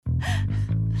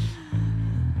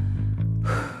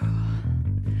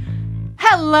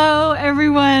Hello,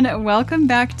 everyone. Welcome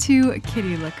back to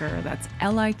Kitty Liquor. That's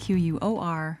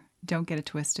Liquor. Don't get it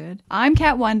twisted. I'm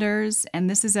Kat Wonders, and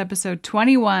this is episode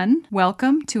 21.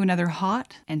 Welcome to another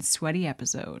hot and sweaty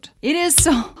episode. It is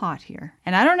so hot here,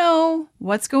 and I don't know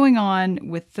what's going on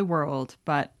with the world,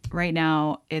 but right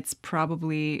now it's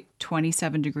probably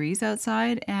 27 degrees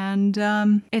outside,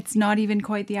 and it's not even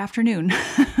quite the afternoon.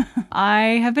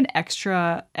 I have been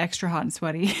extra hot and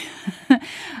sweaty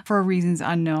for reasons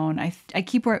unknown. I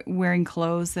keep wearing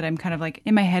clothes that I'm kind of like,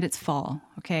 in my head it's fall,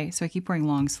 okay? So I keep wearing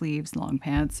long sleeves, long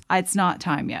pants. It's not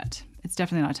time yet. It's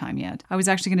definitely not time yet. I was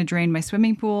actually going to drain my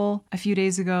swimming pool a few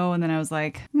days ago, and then I was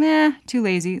like, too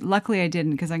lazy. Luckily I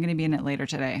didn't, because I'm going to be in it later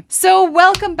today. So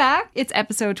welcome back. It's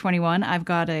episode 21. I've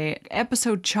got a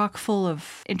episode chock full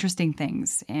of interesting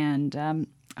things, and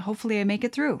hopefully I make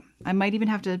it through. I might even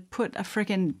have to put a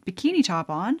freaking bikini top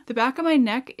on. The back of my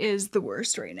neck is the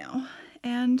worst right now.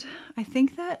 And I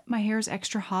think that my hair is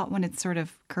extra hot when it's sort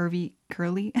of curly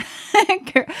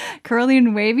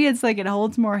and wavy. It's like it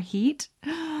holds more heat.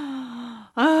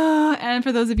 And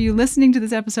for those of you listening to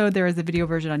this episode, there is a video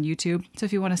version on YouTube. So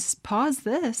if you want to pause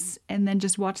this and then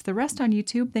just watch the rest on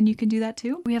YouTube, then you can do that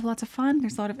too. We have lots of fun.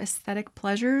 There's a lot of aesthetic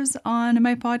pleasures on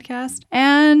my podcast.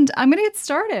 And I'm going to get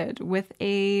started with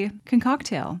a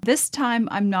concocktail. This time,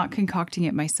 I'm not concocting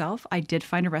it myself. I did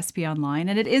find a recipe online,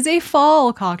 and it is a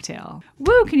fall cocktail.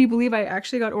 Woo! Can you believe I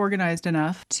actually got organized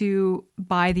enough to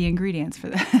buy the ingredients for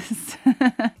this?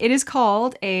 It is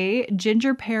called a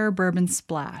ginger pear bourbon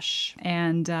splash.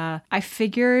 And I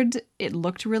figured it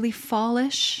looked really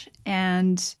fallish,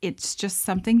 and it's just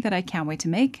something that I can't wait to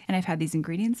make. And I've had these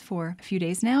ingredients for a few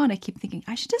days now, and I keep thinking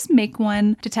I should just make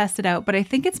one to test it out. But I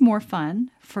think it's more fun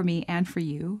for me and for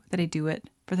you that I do it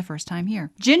for the first time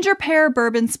here. Ginger pear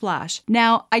bourbon splash.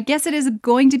 Now, I guess it is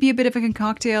going to be a bit of a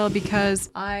concocktail because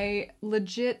I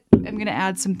legit am going to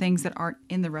add some things that aren't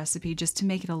in the recipe just to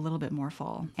make it a little bit more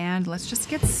fall. And let's just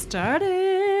get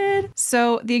started.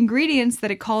 So the ingredients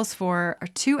that it calls for are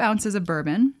 2 ounces of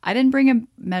bourbon. I didn't bring a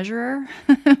measurer.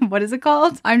 What is it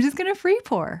called? I'm just going to free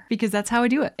pour because that's how I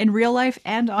do it in real life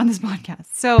and on this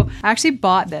podcast. So I actually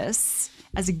bought this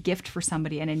as a gift for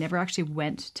somebody, and I never actually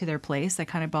went to their place. I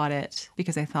kind of bought it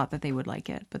because I thought that they would like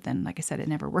it. But then, like I said, it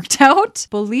never worked out.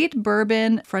 Bolete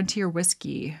Bourbon Frontier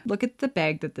Whiskey. Look at the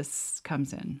bag that this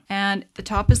comes in. And the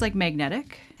top is like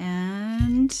magnetic.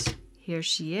 And here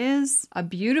she is, a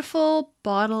beautiful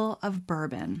bottle of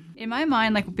bourbon. In my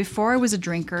mind, like before I was a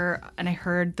drinker and I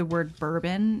heard the word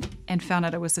bourbon and found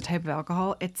out it was the type of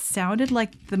alcohol, it sounded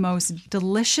like the most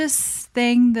delicious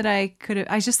thing that I could have.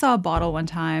 I just saw a bottle one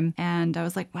time and I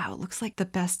was like, wow, it looks like the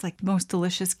best, like most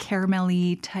delicious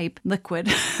caramelly type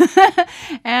liquid.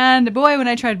 And boy, when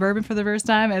I tried bourbon for the first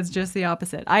time, it's just the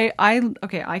opposite.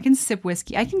 I can sip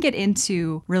whiskey. I can get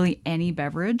into really any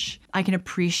beverage. I can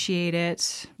appreciate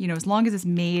it, as long as it's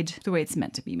made the way it's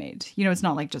meant to be made. It's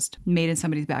not like just made in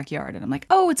somebody's backyard and I'm like,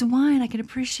 oh, it's wine. I can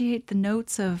appreciate the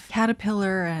notes of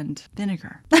caterpillar and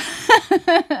vinegar.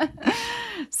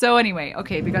 So anyway,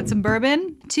 okay, we got some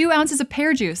bourbon, 2 ounces of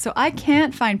pear juice. So I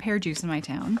can't find pear juice in my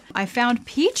town. I found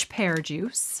peach pear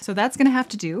juice, so that's gonna have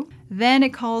to do. Then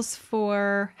it calls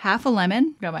for half a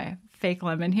lemon. Got my fake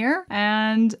lemon here.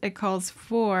 And it calls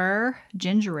for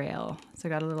ginger ale. So I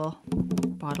got a little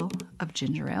bottle of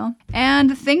ginger ale. And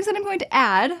the things that I'm going to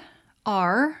add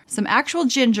are some actual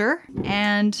ginger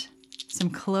and some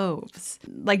cloves.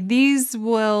 Like these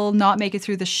will not make it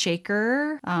through the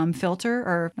shaker filter,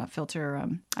 or not filter,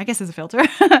 I guess it's a filter.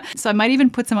 So I might even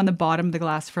put some on the bottom of the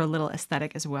glass for a little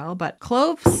aesthetic as well. But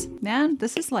cloves, man,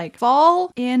 this is like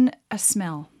fall in a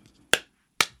smell.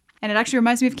 And it actually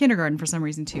reminds me of kindergarten for some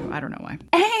reason too. I don't know why.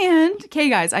 And, okay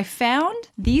guys, I found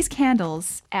these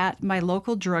candles at my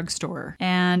local drugstore.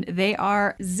 And they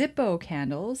are Zippo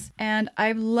candles. And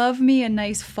I love me a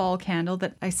nice fall candle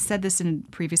that, I said this in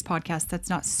a previous podcast, that's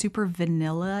not super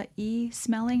vanilla-y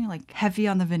smelling, like heavy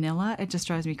on the vanilla. It just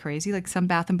drives me crazy. Like some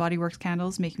Bath & Body Works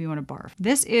candles make me want to barf.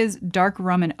 This is dark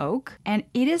rum and oak. And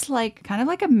it is like, kind of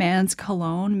like a man's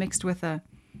cologne mixed with a,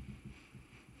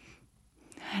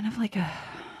 kind of like a,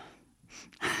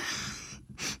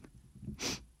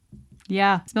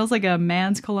 yeah, smells like a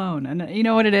man's cologne. And you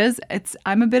know what it is?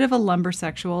 I'm a bit of a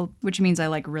lumbersexual, which means I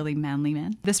like really manly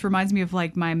men. This reminds me of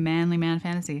like my manly man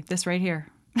fantasy. This right here.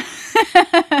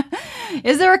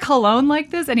 Is there a cologne like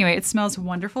this? Anyway, it smells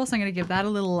wonderful, so I'm going to give that a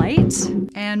little light.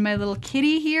 And my little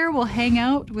kitty here will hang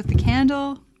out with the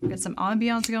candle. Get some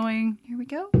ambiance going. Here we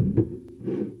go.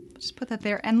 Just put that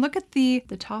there. And look at the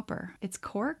topper. It's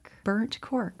cork, burnt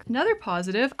cork. Another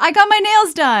positive, I got my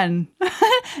nails done.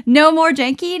 No more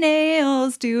janky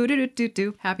nails.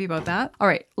 Do. Happy about that. All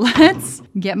right, let's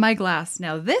get my glass.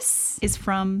 Now this is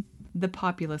from the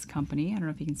Populous Company. I don't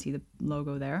know if you can see the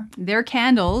logo there. Their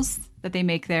candles that they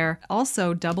make there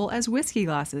also double as whiskey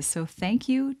glasses. So thank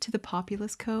you to the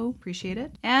Populous Co. Appreciate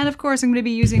it. And of course, I'm going to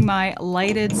be using my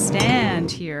lighted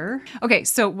stand here. Okay,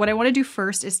 so what I want to do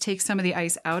first is take some of the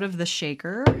ice out of the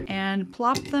shaker and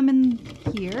plop them in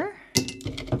here.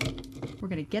 We're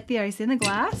going to get the ice in the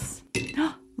glass.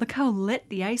 Look how lit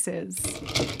the ice is.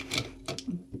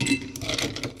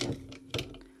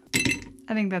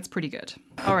 I think that's pretty good.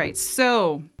 All right,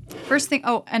 so first thing,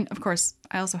 oh, and of course,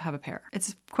 I also have a pear.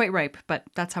 It's quite ripe, but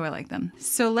that's how I like them.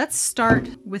 So let's start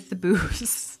with the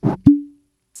booze.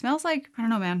 Smells like, I don't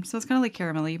know, man. So it's kind of like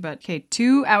caramelly, but okay,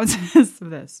 2 ounces of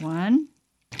this. 1,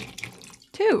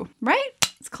 2, right?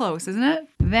 It's close, isn't it?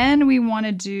 Then we want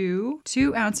to do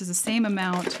 2 ounces, the same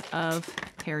amount of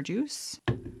pear juice.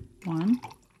 1,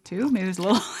 2, maybe there's a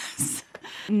little less.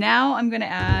 Now I'm gonna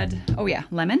add, oh yeah,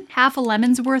 lemon. Half a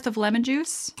lemon's worth of lemon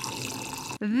juice.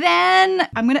 Then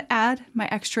I'm gonna add my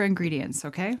extra ingredients,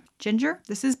 okay? Ginger,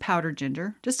 this is powdered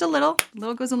ginger. Just a little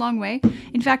goes a long way.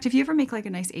 In fact, if you ever make like a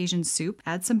nice Asian soup,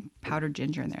 add some powdered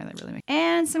ginger in there, that really makes.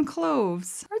 And some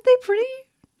cloves. Aren't they pretty?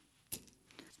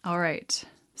 All right,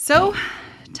 so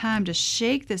time to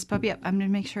shake this puppy up. I'm gonna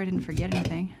make sure I didn't forget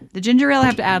anything. The ginger ale I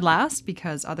have to add last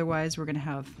because otherwise we're gonna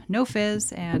have no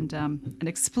fizz and an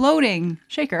exploding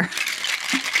shaker.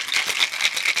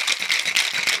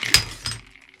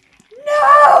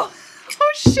 No!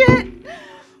 Oh shit!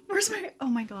 Where's my, oh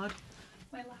my God,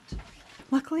 my laptop.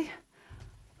 Luckily,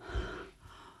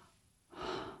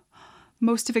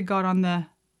 most of it got on the,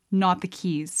 not the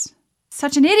keys.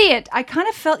 Such an idiot. I kind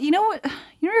of felt, you know what?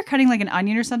 You know, you're cutting like an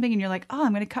onion or something and you're like, oh,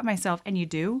 I'm going to cut myself. And you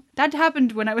do. That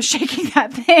happened when I was shaking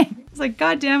that thing. It's like,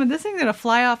 God damn it, this thing's going to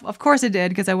fly off. Of course it did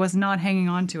because I was not hanging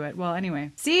on to it. Well,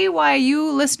 anyway, see why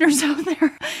you listeners out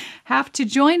there have to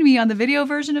join me on the video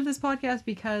version of this podcast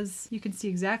because you can see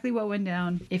exactly what went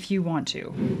down if you want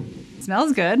to. It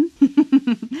smells good.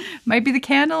 Might be the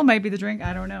candle, might be the drink.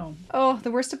 I don't know. Oh,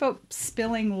 the worst about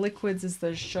spilling liquids is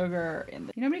the sugar in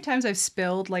the, you know how many times I've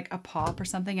spilled like a pop or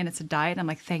something and it's a diet? I'm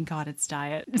like, thank God it's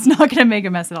diet. It's not going to make a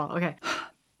mess at all. Okay.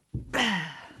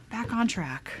 Back on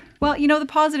track. Well, you know, the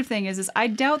positive thing is I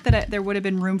doubt that there would have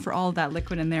been room for all of that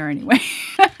liquid in there anyway.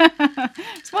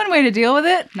 It's one way to deal with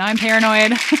it. Now I'm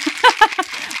paranoid.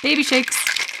 Baby shakes.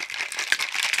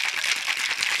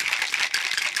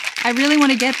 I really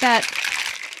want to get that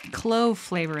clove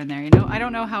flavor in there, you know? I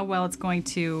don't know how well it's going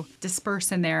to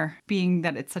disperse in there, being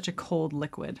that it's such a cold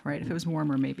liquid, right? If it was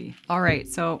warmer, maybe. All right,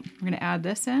 so we're gonna add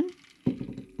this in.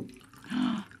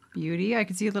 Beauty, I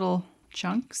can see little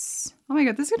chunks. Oh my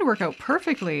God, this is gonna work out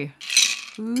perfectly.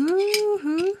 Ooh,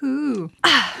 hoo, hoo.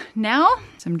 Now,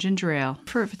 some ginger ale.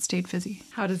 For if it stayed fizzy.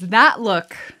 How does that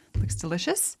look? Looks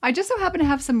delicious. I just so happen to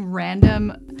have some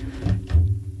random,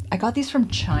 I got these from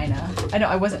China.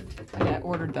 I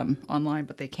ordered them online,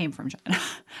 but they came from China.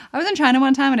 I was in China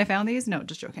one time and I found these. No,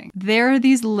 just joking. There are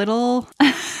these little,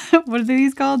 what are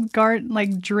these called?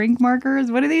 Like drink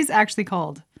markers? What are these actually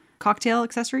called? Cocktail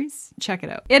accessories? Check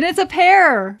it out. And it's a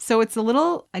pear. So it's a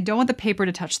little, I don't want the paper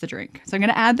to touch the drink. So I'm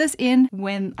gonna add this in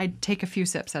when I take a few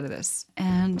sips out of this.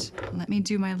 And let me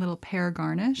do my little pear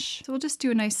garnish. So we'll just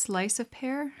do a nice slice of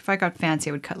pear. If I got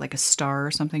fancy, I would cut like a star or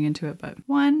something into it, but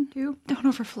 1, 2, don't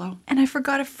overflow. And I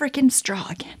forgot a freaking straw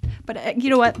again. But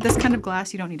you know what? This kind of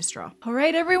glass, you don't need a straw. All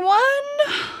right, everyone.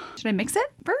 Should I mix it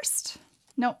first?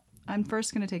 No, I'm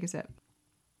first gonna take a sip.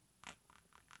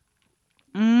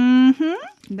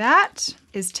 That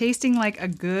is tasting like a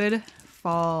good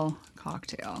fall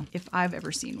cocktail, if I've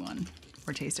ever seen one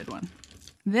or tasted one.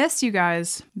 This, you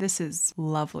guys, this is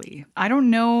lovely. I don't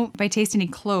know if I taste any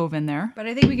clove in there, but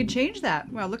I think we could change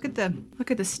that. Wow, look at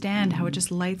the stand, how it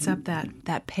just lights up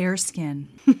that pear skin.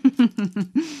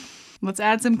 Let's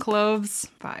add some cloves.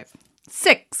 5,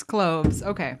 6 cloves.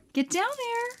 Okay, get down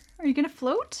there. Are you gonna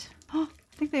float? Oh,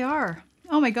 I think they are.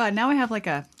 Oh my God, now I have like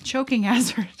a choking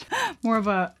hazard. More of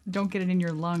a don't get it in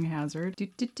your lung hazard.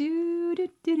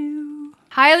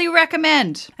 Highly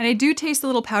recommend. And I do taste the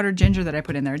little powdered ginger that I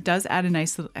put in there. It does add a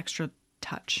nice little extra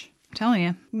touch. I'm telling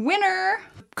you. Winner!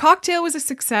 Cocktail was a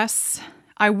success.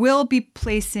 I will be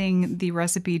placing the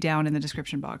recipe down in the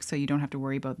description box, so you don't have to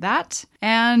worry about that.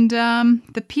 And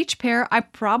the peach pear, I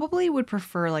probably would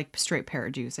prefer like straight pear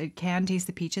juice. I can taste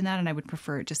the peach in that, and I would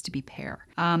prefer it just to be pear.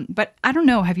 But I don't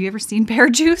know. Have you ever seen pear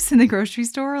juice in the grocery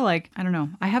store? Like, I don't know.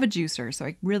 I have a juicer, so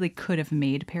I really could have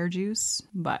made pear juice,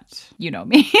 but you know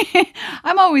me.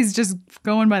 I'm always just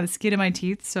going by the skin of my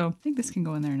teeth, so I think this can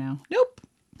go in there now. Nope,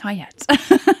 not yet.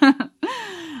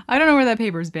 I don't know where that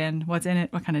paper's been, what's in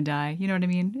it, what kind of dye. You know what I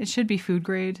mean? It should be food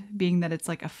grade, being that it's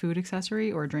like a food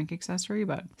accessory or a drink accessory,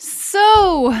 but...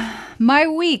 So, my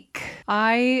week.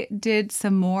 I did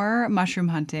some more mushroom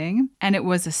hunting, and it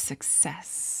was a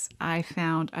success. I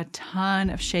found a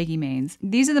ton of shaggy manes.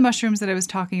 These are the mushrooms that I was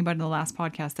talking about in the last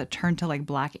podcast that turn to like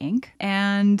black ink.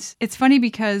 And it's funny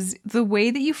because the way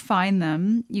that you find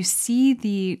them, you see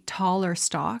the taller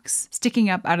stalks sticking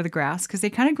up out of the grass because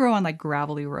they kind of grow on like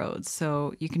gravelly roads.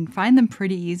 So you can find them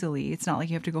pretty easily. It's not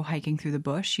like you have to go hiking through the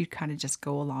bush. You kind of just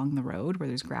go along the road where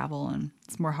there's gravel and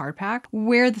it's more hard packed.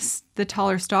 Where the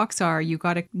taller stalks are, you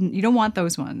don't want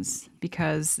those ones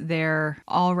because they're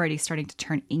already starting to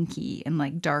turn inky and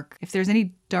like dark. If there's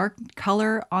any dark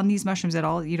color on these mushrooms at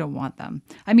all, you don't want them.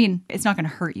 I mean, it's not going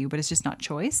to hurt you, but it's just not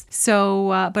choice.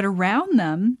 So, but around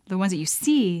them, the ones that you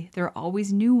see, there are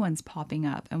always new ones popping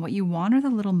up. And what you want are the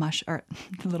little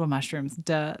mushrooms,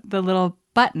 the little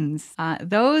buttons.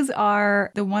 Those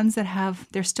are the ones that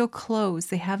they're still closed.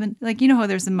 They haven't, like, you know how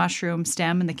there's the mushroom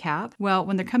stem and the cap? Well,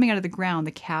 when they're coming out of the ground,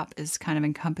 the cap is kind of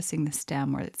encompassing the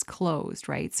stem where it's closed,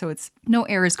 right? So it's no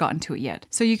air has gotten to it yet.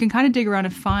 So you can kind of dig around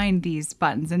and find these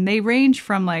buttons, and they range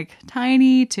from like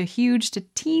tiny to huge to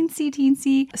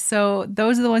teensy. So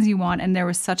those are the ones you want. And there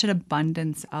was such an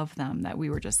abundance of them that we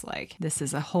were just like, this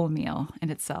is a whole meal in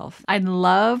itself. I'd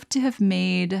love to have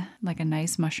made like a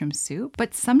nice mushroom soup,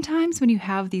 but sometimes when you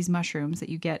have these mushrooms that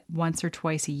you get once or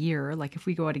twice a year, like if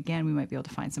we go out again, we might be able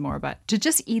to find some more, but to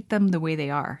just eat them the way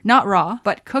they are, not raw,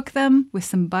 but cook them with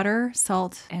some butter,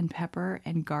 salt, and pepper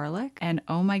and garlic. And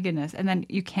oh my goodness. And then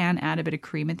you can add a bit of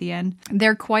cream at the end.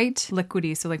 They're quite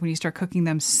liquidy. So like when you start cooking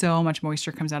them, so much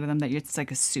moisture comes out of them that it's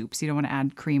like a soup. So you don't want to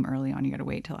add cream early on. You got to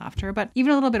wait till after, but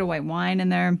even a little bit of white wine in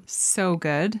there, so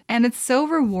good. And it's so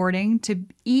rewarding to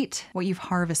eat what you've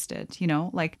harvested, you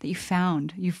know, like that you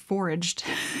found, you foraged,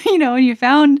 you know, and you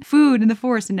found food in the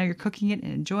forest and now you're cooking it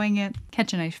and enjoying it,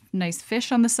 catch a nice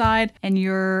fish on the side, and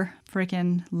you're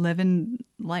freaking living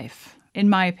life, in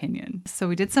my opinion. So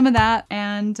we did some of that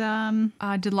and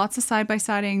did lots of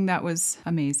side-by-siding. That was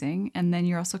amazing. And then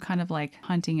you're also kind of like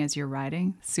hunting as you're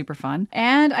riding. Super fun.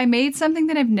 And I made something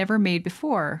that I've never made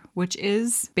before, which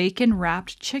is bacon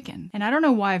wrapped chicken. And I don't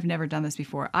know why I've never done this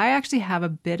before. I actually have a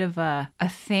bit of a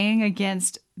thing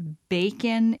against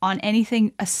bacon on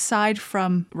anything aside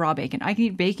from raw bacon. I can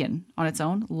eat bacon on its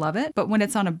own, love it. But when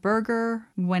it's on a burger,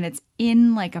 when it's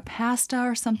in like a pasta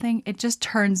or something, it just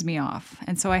turns me off.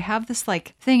 And so I have this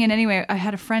like thing. And anyway, I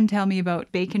had a friend tell me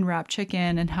about bacon wrapped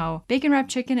chicken and how bacon wrapped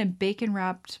chicken and bacon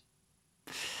wrapped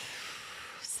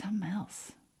something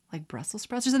else, like Brussels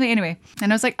sprouts or something. Anyway,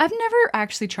 and I was like, I've never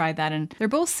actually tried that. And they're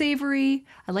both savory.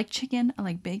 I like chicken. I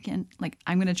like bacon. Like,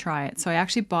 I'm going to try it. So I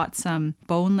actually bought some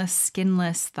boneless,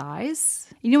 skinless thighs.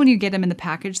 You know, when you get them in the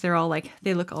package, they're all like,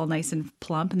 they look all nice and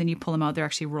plump. And then you pull them out, they're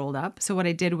actually rolled up. So what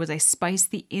I did was I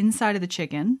spiced the inside of the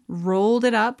chicken, rolled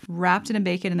it up, wrapped it in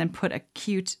bacon, and then put a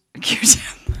Q-tip.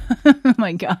 Oh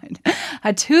my God.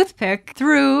 A toothpick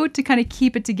through to kind of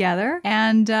keep it together,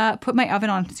 and put my oven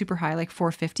on super high, like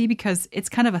 450, because it's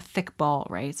kind of a thick ball,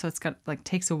 right? So it's got like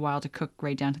takes a while to cook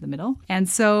right down to the middle. And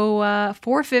so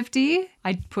 450,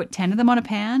 I put 10 of them on a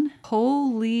pan.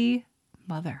 Holy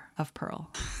mother of pearl.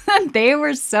 They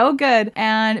were so good.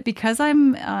 And because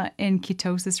I'm in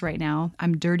ketosis right now,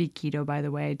 I'm dirty keto, by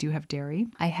the way. I do have dairy.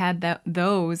 I had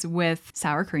those with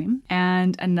sour cream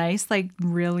and a nice, like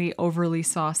really overly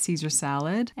sauced Caesar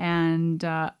salad. And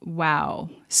wow,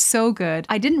 so good.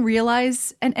 I didn't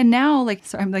realize, and now like,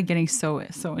 sorry, I'm like getting so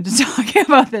into talking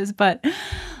about this, but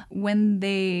when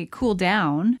they cool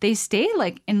down, they stay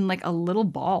like in like a little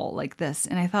ball like this.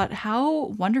 And I thought, how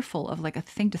wonderful of like a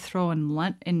thing to throw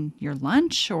in your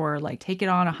lunch or like take it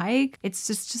on a hike. It's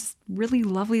just really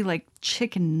lovely, like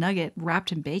chicken nugget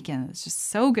wrapped in bacon. It's just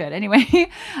so good. Anyway,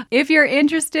 if you're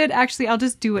interested, actually, I'll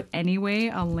just do it anyway.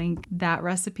 I'll link that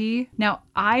recipe. Now,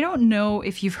 I don't know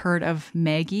if you've heard of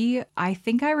Maggi. I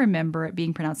think I remember it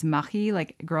being pronounced Maggi,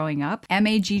 like growing up.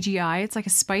 Maggi. It's like a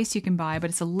spice you can buy, but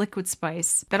it's a liquid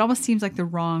spice that that almost seems like the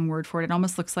wrong word for it. It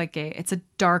almost looks like it's a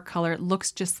dark color. It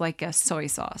looks just like a soy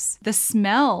sauce. The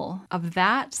smell of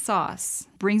that sauce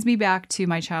brings me back to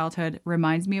my childhood,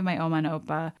 reminds me of my Oma and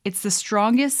Opa. It's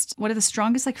one of the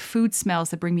strongest like food smells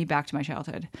that bring me back to my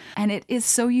childhood. And it is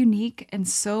so unique and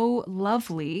so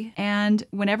lovely. And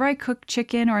whenever I cook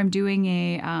chicken or I'm doing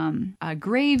a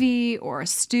gravy or a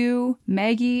stew,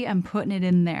 Maggie, I'm putting it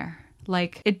in there.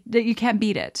 Like you can't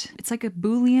beat it. It's like a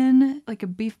bouillon, like a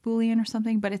beef bouillon or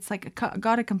something, but it's like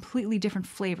got a completely different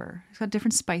flavor. It's got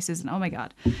different spices and oh my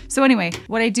God. So anyway,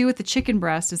 what I do with the chicken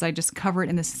breast is I just cover it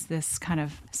in this kind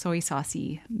of soy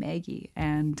saucy Maggi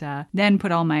and then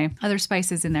put all my other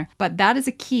spices in there. But that is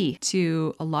a key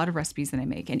to a lot of recipes that I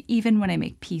make. And even when I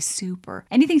make pea soup or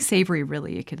anything savory,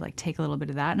 really, you could like take a little bit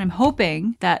of that. And I'm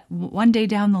hoping that one day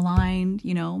down the line,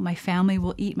 my family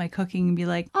will eat my cooking and be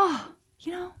like, oh,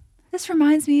 this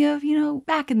reminds me of,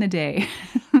 back in the day.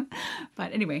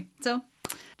 But anyway, so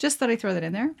just thought I'd throw that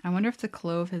in there. I wonder if the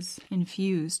clove has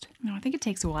infused. No, I think it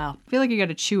takes a while. I feel like you got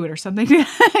to chew it or something to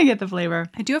get the flavor.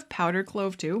 I do have powdered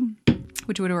clove too,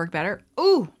 which would have worked better.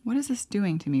 Ooh, what is this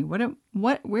doing to me?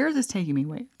 Where is this taking me?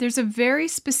 Wait, there's a very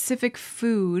specific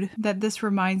food that this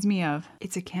reminds me of.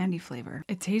 It's a candy flavor.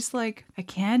 It tastes like a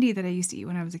candy that I used to eat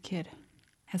when I was a kid.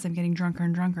 As I'm getting drunker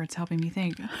and drunker, it's helping me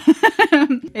think.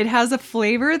 It has a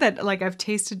flavor that like I've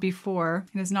tasted before.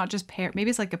 And it's not just pear. Maybe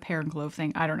it's like a pear and clove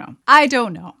thing. I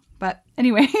don't know. But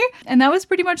anyway, and that was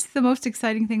pretty much the most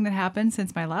exciting thing that happened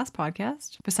since my last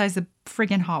podcast, besides the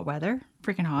friggin' hot weather.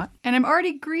 Freaking hot. And I'm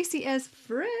already greasy as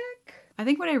frick. I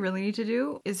think what I really need to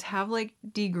do is have like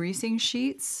degreasing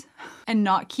sheets and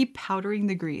not keep powdering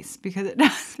the grease because it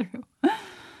does through.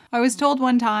 I was told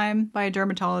one time by a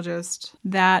dermatologist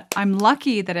that I'm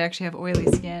lucky that I actually have oily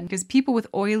skin because people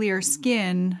with oilier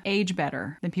skin age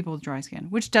better than people with dry skin,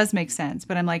 which does make sense.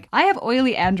 But I'm like, I have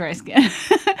oily and dry skin.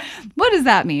 What does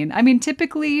that mean? I mean,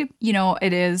 typically,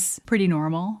 it is pretty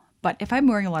normal. But if I'm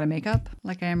wearing a lot of makeup,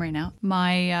 like I am right now,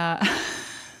 my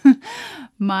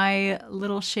my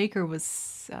little shaker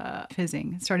was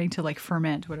fizzing, starting to like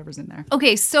ferment whatever's in there.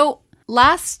 Okay, so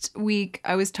last week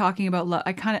I was talking about love.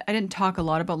 I didn't talk a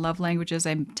lot about love languages.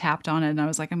 I tapped on it and I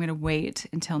was like, I'm going to wait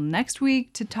until next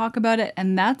week to talk about it.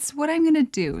 And that's what I'm going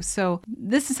to do. So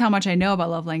this is how much I know about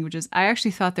love languages. I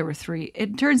actually thought there were 3.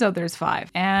 It turns out there's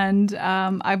 5. And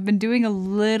I've been doing a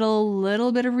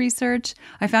little bit of research.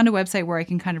 I found a website where I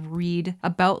can kind of read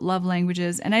about love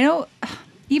languages. And I know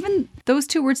even those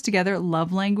 2 words together,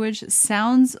 love language,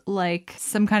 sounds like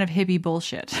some kind of hippie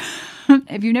bullshit.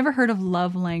 If you've never heard of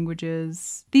love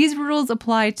languages, these rules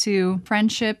apply to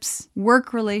friendships,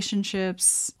 work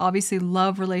relationships, obviously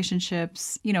love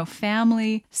relationships,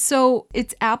 family. So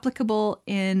it's applicable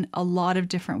in a lot of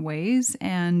different ways.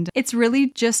 And it's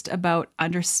really just about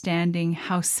understanding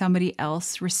how somebody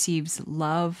else receives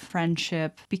love,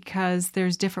 friendship, because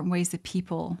there's different ways that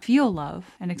people feel love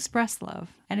and express love.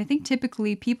 And I think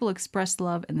typically people express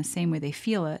love in the same way they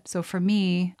feel it. So for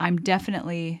me, I'm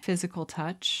definitely physical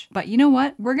touch. But you know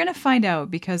what? We're going to find out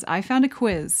because I found a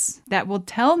quiz that will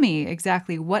tell me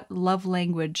exactly what love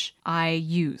language I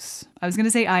use. I was going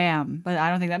to say I am, but I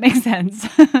don't think that makes sense.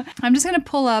 I'm just going to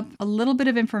pull up a little bit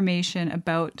of information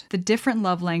about the different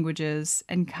love languages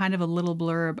and kind of a little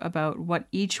blurb about what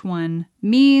each one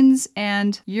means.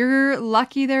 And you're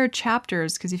lucky there are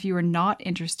chapters because if you are not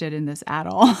interested in this at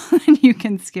all, you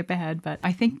can skip ahead. But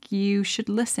I think you should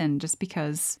listen just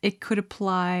because it could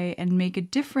apply and make a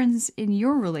difference in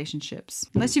your relationships,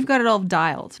 unless you've got it all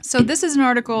dialed. So this is an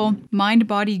article, Mind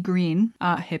Body Green,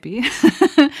 hippie.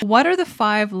 What are the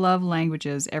 5 love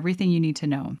languages? Everything you need to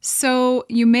know. So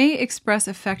you may express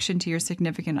affection to your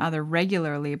significant other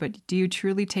regularly, but do you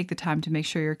truly take the time to make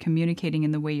sure you're communicating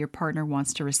in the way your partner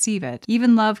wants to receive it?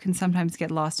 Even love can sometimes get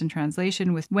lost in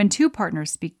translation when 2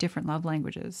 partners speak different love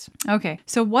languages. Okay,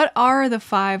 so what are the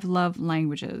 5 love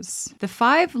languages? The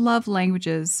 5 love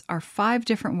languages are 5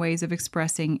 different ways of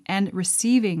expressing and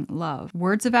receiving love.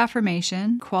 Words of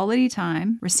affirmation, quality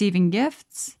time, receiving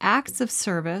gifts, acts of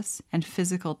service, and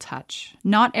physical touch.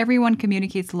 Not everyone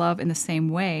communicates love in the same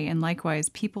way, and likewise,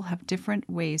 people have different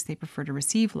ways they prefer to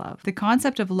receive love. The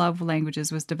concept of love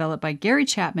languages was developed by Gary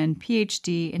Chapman,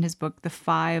 PhD, in his book, The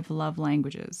 5 Love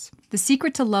Languages. The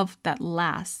Secret to Love That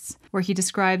Lasts, where he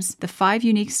describes the 5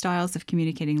 unique styles of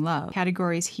communicating love,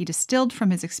 categories he distilled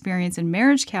from his experience in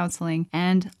marriage counseling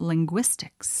and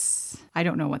linguistics. I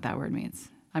don't know what that word means.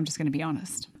 I'm just going to be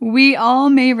honest. We all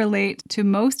may relate to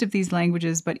most of these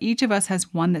languages, but each of us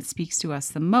has one that speaks to us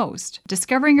the most.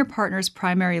 Discovering your partner's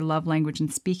primary love language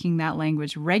and speaking that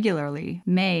language regularly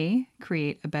may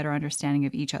create a better understanding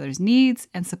of each other's needs,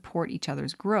 and support each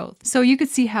other's growth. So you could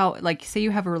see how, like, say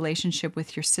you have a relationship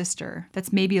with your sister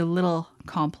that's maybe a little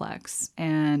complex,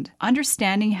 and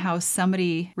understanding how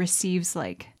somebody receives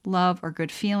like love or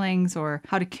good feelings or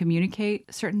how to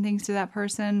communicate certain things to that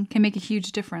person can make a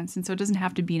huge difference. And so it doesn't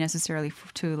have to be necessarily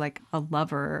to like a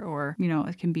lover, or, you know,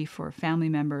 it can be for family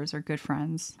members or good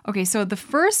friends. Okay, so the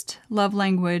first love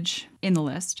language in the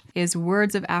list is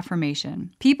words of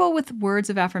affirmation. People with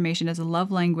words of affirmation as a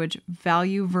love language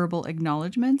value verbal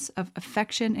acknowledgments of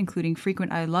affection, including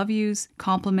frequent I love yous,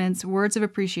 compliments, words of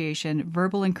appreciation,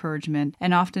 verbal encouragement,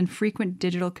 and often frequent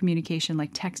digital communication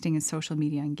like texting and social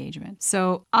media engagement.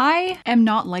 So I am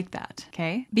not like that,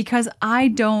 okay? Because I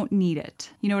don't need it.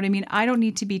 You know what I mean? I don't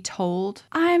need to be told.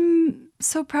 I'm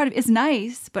so proud of it. It's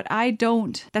nice, but I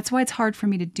don't. That's why it's hard for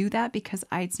me to do that, because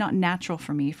it's not natural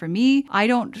for me. For me, I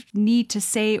don't need to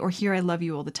say or hear I love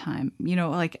you all the time. You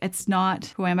know, like, it's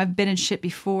not who I am. I've been in shit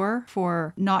before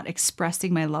for not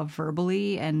expressing my love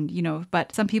verbally, and, you know,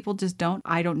 but some people just don't.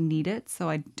 I don't need it, so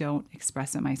I don't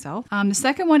express it myself. The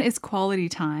second one is quality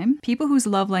time. People whose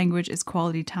love language is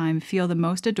quality time feel the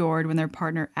most adored when their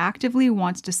partner actively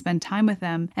wants to spend time with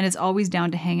them and is always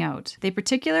down to hang out. They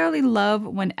particularly love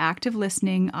when active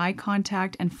listening, eye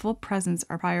contact, and full presence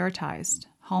are prioritized.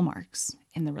 Hallmarks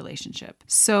in the relationship.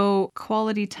 So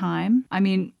quality time, I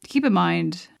mean, keep in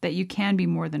mind that you can be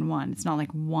more than one. It's not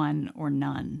like one or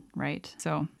none, right?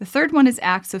 So the third one is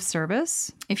acts of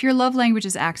service. If your love language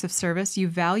is acts of service, you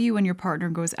value when your partner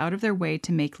goes out of their way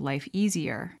to make life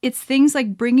easier. It's things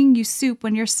like bringing you soup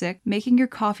when you're sick, making your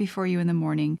coffee for you in the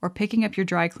morning, or picking up your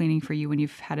dry cleaning for you when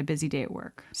you've had a busy day at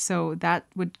work. So that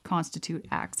would constitute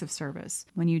acts of service,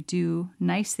 when you do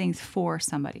nice things for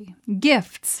somebody.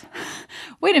 Gifts.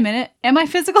 Wait a minute. Am I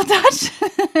physical touch?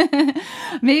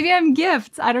 Maybe I'm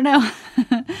gifts. I don't know.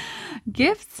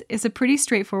 Gifts is a pretty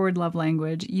straightforward love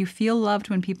language. You feel loved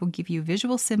when people give you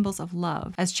visual symbols of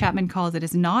love. As Chapman calls it,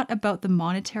 is not about the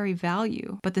monetary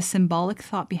value, but the symbolic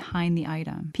thought behind the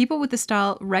item. People with the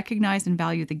style recognize and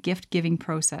value the gift-giving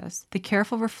process, the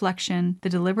careful reflection, the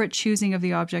deliberate choosing of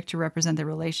the object to represent the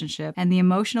relationship, and the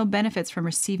emotional benefits from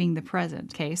receiving the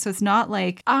present. Okay, so it's not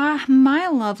like, my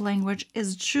love language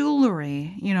is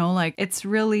jewelry. You know, like, it's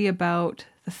really about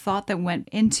the thought that went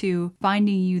into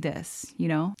finding you this, you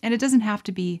know? And it doesn't have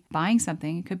to be buying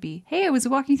something. It could be, hey, I was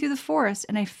walking through the forest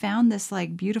and I found this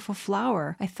like beautiful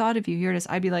flower. I thought of you. Here it is.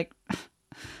 I'd be like,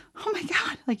 oh my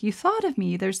God, like, you thought of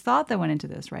me. There's thought that went into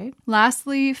this, right?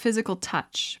 Lastly, physical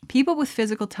touch. People with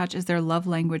physical touch as their love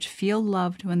language feel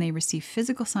loved when they receive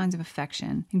physical signs of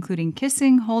affection, including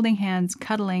kissing, holding hands,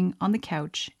 cuddling on the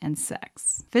couch, and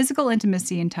sex. Physical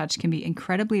intimacy and touch can be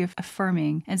incredibly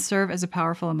affirming and serve as a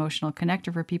powerful emotional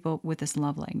connector for people with this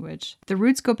love language. The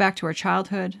roots go back to our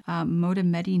childhood.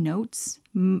 Motamedi notes,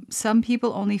 some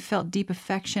people only felt deep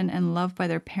affection and love by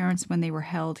their parents when they were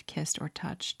held, kissed, or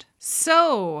touched.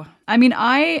 So, I mean,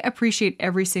 I appreciate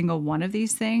every single one of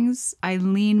these things. I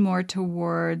lean more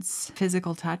towards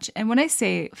physical touch. And when I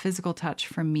say physical touch,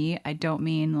 for me, I don't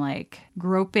mean like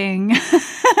groping,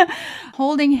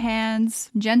 holding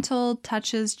hands, gentle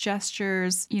touches,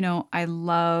 gestures. You know, I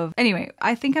love... Anyway,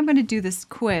 I think I'm going to do this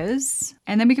quiz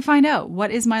and then we can find out what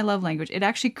is my love language. It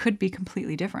actually could be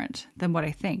completely different than what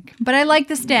I think. But I like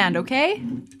the stand, okay?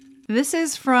 This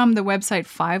is from the website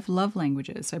 5 Love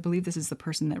Languages. I believe this is the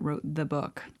person that wrote the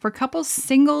book. For couples,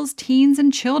 singles, teens,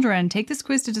 and children, take this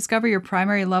quiz to discover your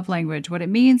primary love language, what it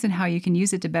means, and how you can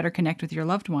use it to better connect with your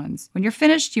loved ones. When you're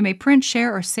finished, you may print,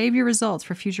 share, or save your results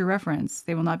for future reference.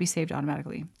 They will not be saved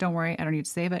automatically. Don't worry, I don't need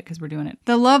to save it because we're doing it.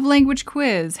 The love language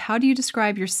quiz. How do you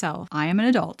describe yourself? I am an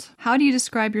adult. How do you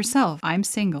describe yourself? I'm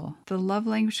single. The love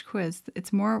language quiz.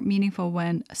 It's more meaningful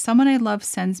when someone I love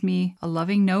sends me a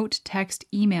loving note, text,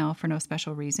 email for no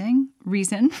special reason.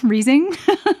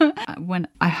 When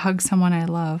I hug someone I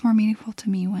love. More meaningful to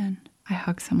me when I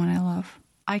hug someone I love.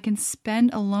 I can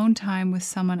spend alone time with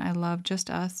someone I love, just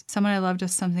us. Someone I love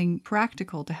does something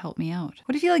practical to help me out.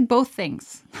 What if you like both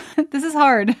things? This is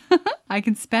hard. I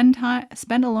can spend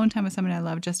alone time with someone I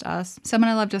love, just us. Someone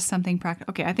I love does something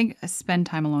practical. Okay, I think spend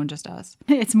time alone, just us.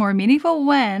 It's more meaningful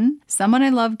when someone I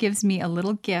love gives me a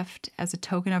little gift as a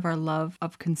token of our love,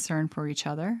 of concern for each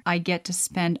other. I get to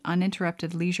spend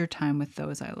uninterrupted leisure time with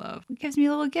those I love. It gives me a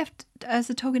little gift as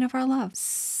a token of our love.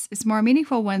 It's more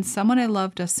meaningful when someone I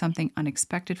love does something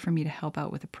unexpected for me to help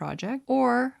out with a project,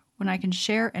 or when I can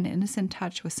share an innocent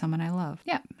touch with someone I love.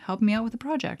 Yeah, help me out with a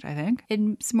project, I think.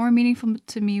 It's more meaningful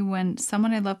to me when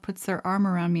someone I love puts their arm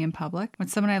around me in public, when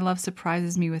someone I love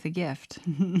surprises me with a gift.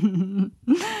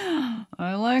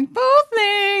 I like both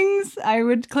things. I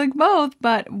would click both,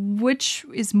 but which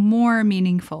is more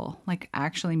meaningful, like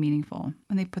actually meaningful,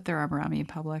 when they put their arm around me in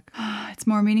public? It's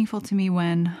more meaningful to me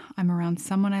when I'm around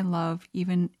someone I love,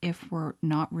 even if we're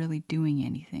not really doing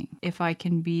anything. If I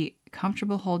can be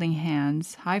comfortable holding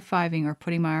hands, high-fiving, or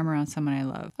putting my arm around someone I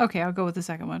love. Okay, I'll go with the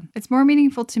second one. It's more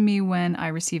meaningful to me when I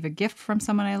receive a gift from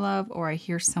someone I love, or I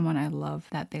hear someone I love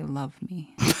that they love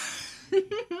me.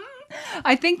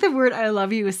 I think the word I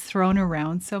love you is thrown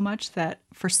around so much that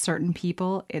for certain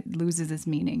people, it loses its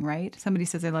meaning, right? Somebody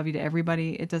says I love you to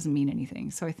everybody, it doesn't mean anything.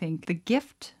 So I think the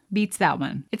gift beats that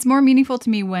one. It's more meaningful to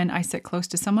me when I sit close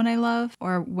to someone I love,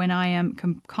 or when I am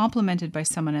complimented by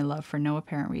someone I love for no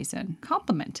apparent reason.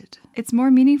 Complimented. It's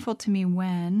more meaningful to me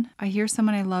when I hear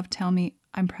someone I love tell me,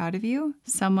 I'm proud of you.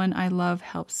 Someone I love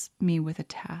helps me with a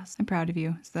task. I'm proud of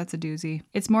you. So that's a doozy.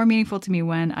 It's more meaningful to me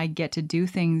when I get to do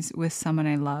things with someone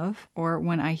I love, or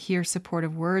when I hear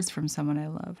supportive words from someone I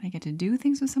love. I get to do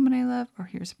things with someone I love, or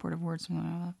hear supportive words from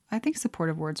someone I love. I think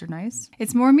supportive words are nice.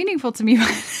 It's more meaningful to me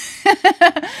when...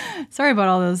 Sorry about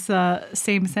all those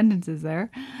same sentences there.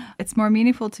 It's more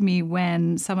meaningful to me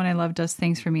when someone I love does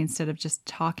things for me instead of just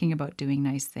talking about doing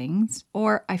nice things,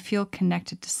 or I feel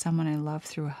connected to someone I love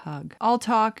through a hug. All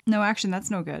talk, no action,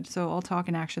 that's no good. So all talk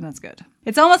and action, that's good.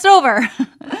 It's almost over.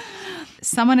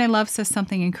 Someone I love says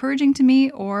something encouraging to me,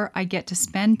 or I get to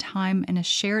spend time in a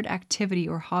shared activity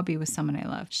or hobby with someone I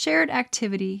love. Shared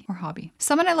activity or hobby.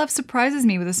 Someone I love surprises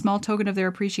me with a small token of their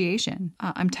appreciation.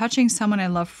 I'm touching someone I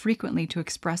love frequently to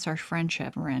express our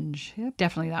friendship.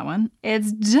 Definitely that one.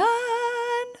 It's done.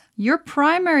 Your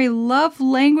primary love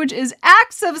language is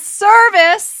acts of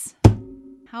service.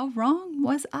 How wrong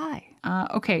was I?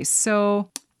 Okay,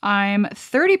 so I'm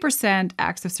 30%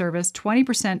 acts of service,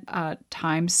 20%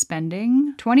 time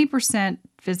spending, 20%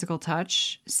 physical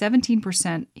touch,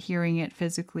 17% hearing it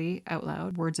physically out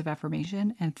loud, words of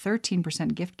affirmation, and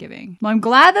 13% gift giving. Well, I'm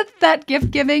glad that gift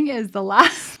giving is the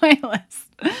last on my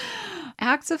list.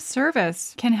 Acts of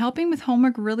service. Can helping with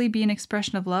homework really be an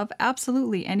expression of love?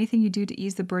 Absolutely. Anything you do to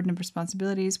ease the burden of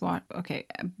responsibilities. Okay,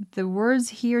 the words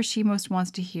he or she most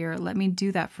wants to hear. Let me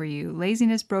do that for you.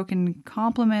 Laziness, broken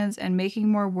compliments, and making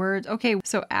more words. Okay,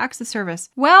 so acts of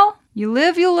service. Well, you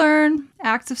live, you learn.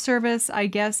 Acts of service, I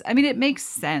guess. I mean, it makes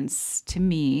sense to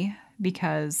me,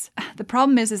 because the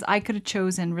problem is I could have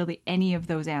chosen really any of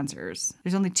those answers.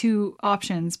 There's only 2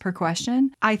 options per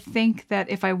question. I think that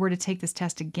if I were to take this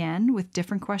test again with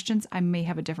different questions, I may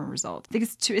have a different result. I think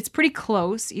it's pretty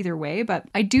close either way, but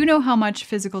I do know how much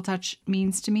physical touch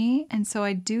means to me, and so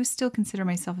I do still consider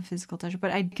myself a physical toucher,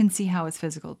 but I can see how it's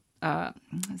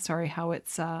how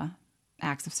it's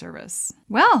acts of service.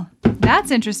 Well, that's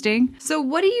interesting. So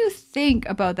what do you think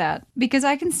about that? Because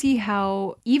I can see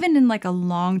how even in like a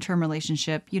long-term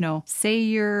relationship, say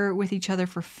you're with each other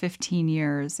for 15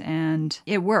 years and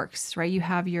it works, right? You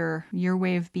have your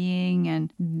way of being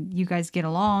and you guys get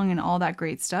along and all that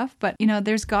great stuff. But,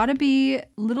 there's got to be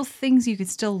little things you could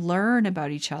still learn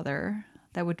about each other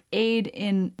that would aid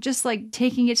in just like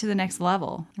taking it to the next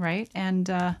level, right? And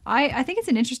I think it's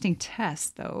an interesting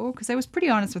test though, because I was pretty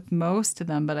honest with most of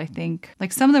them, but I think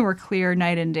like some of them were clear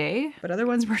night and day, but other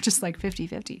ones were just like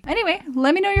 50-50. Anyway,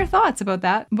 let me know your thoughts about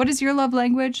that. What is your love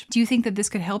language? Do you think that this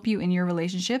could help you in your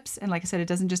relationships? And like I said, it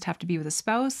doesn't just have to be with a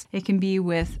spouse. It can be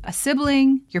with a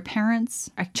sibling, your parents,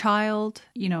 a child,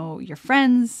 your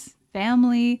friends,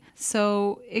 family.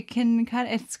 So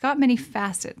it's got many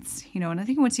facets, and I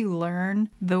think once you learn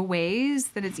the ways,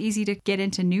 that it's easy to get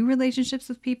into new relationships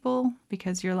with people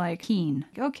because you're like keen.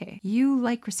 Okay, you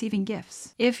like receiving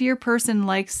gifts. If your person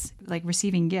likes like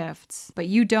receiving gifts, but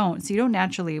you don't, so you don't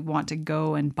naturally want to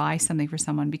go and buy something for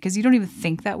someone because you don't even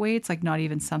think that way. It's like not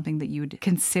even something that you would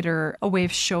consider a way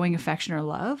of showing affection or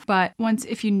love. But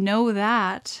if you know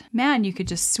that, man, you could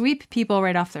just sweep people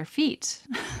right off their feet.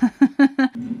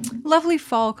 Lovely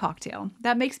fall cocktail.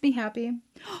 That makes me happy.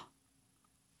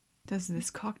 Does this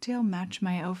cocktail match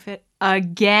my outfit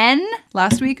again?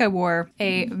 Last week I wore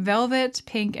a velvet,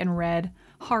 pink, and red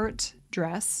heart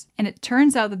dress, and it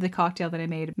turns out that the cocktail that I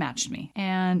made matched me.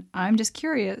 And I'm just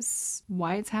curious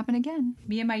why it's happened again.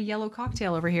 Me and my yellow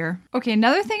cocktail over here. Okay,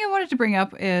 another thing I wanted to bring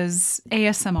up is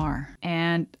ASMR.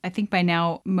 And I think by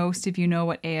now most of you know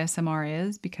what ASMR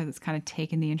is because it's kind of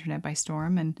taken the internet by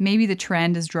storm, and maybe the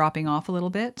trend is dropping off a little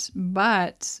bit,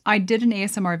 but I did an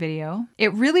ASMR video.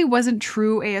 It really wasn't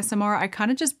true ASMR. I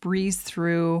kind of just breezed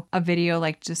through a video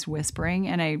like just whispering,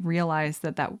 and I realized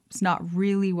that that's not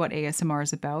really what ASMR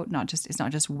is about, not just it's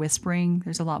not just whispering.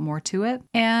 There's a lot more to it.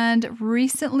 And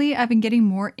recently I've been getting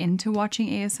more into watching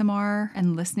ASMR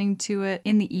and listening to it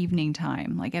in the evening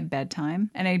time, like at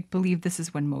bedtime. And I believe this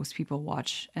is when most people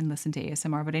watch and listen to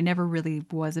ASMR, but I never really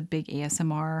was a big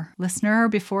ASMR listener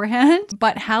beforehand.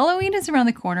 But Halloween is around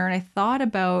the corner, and I thought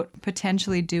about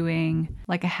potentially doing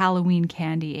like a Halloween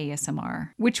candy ASMR,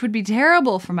 which would be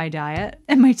terrible for my diet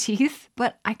and my teeth,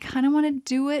 but I kind of want to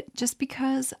do it just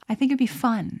because I think it'd be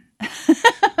fun.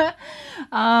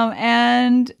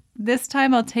 And this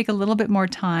time I'll take a little bit more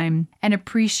time and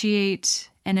appreciate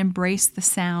and embrace the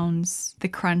sounds, the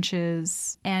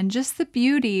crunches, and just the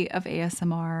beauty of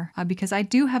ASMR because I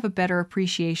do have a better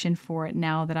appreciation for it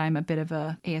now that I'm a bit of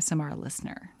a ASMR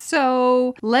listener.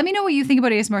 So let me know what you think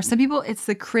about ASMR. Some people, it's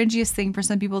the cringiest thing for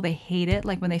some people. They hate it.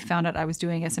 Like when they found out I was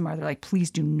doing ASMR, they're like, please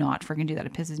do not freaking do that.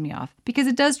 It pisses me off because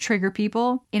it does trigger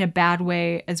people in a bad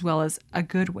way as well as a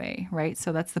good way, right?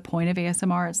 So that's the point of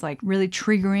ASMR. It's like really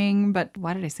triggering, but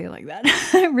why did I say it like that?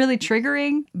 Really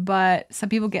triggering, but some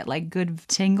people get like good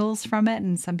tingles from it,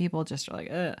 and some people just are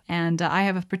like, ugh. And I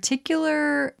have a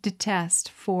particular detest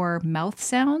for mouth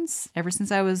sounds. Ever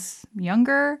since I was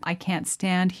younger, I can't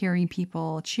stand hearing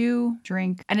people chew,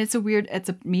 drink, and it's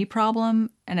a me problem,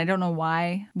 and I don't know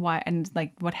why, and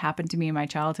like what happened to me in my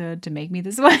childhood to make me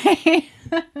this way.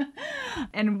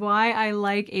 And why I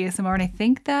like ASMR. And I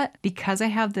think that because I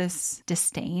have this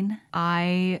disdain,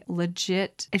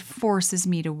 it forces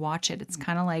me to watch it. It's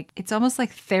kind of like, it's almost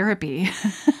like therapy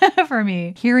for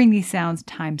me, hearing these sounds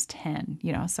times 10,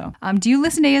 So do you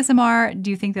listen to ASMR?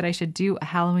 Do you think that I should do a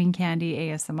Halloween candy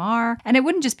ASMR? And it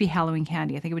wouldn't just be Halloween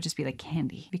candy. I think it would just be like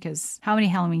candy, because how many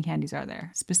Halloween candies are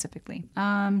there specifically?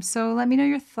 So let me know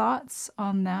your thoughts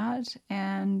on that.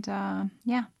 And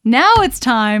yeah. Now it's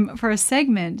time for a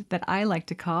segment that I like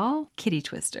to call Kitty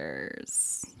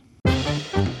Twisters.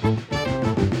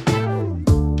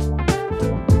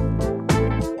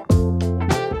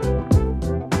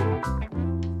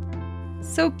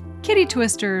 So Kitty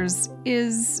Twisters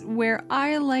is where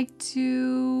I like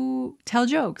to tell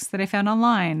jokes that I found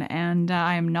online. And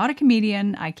I am not a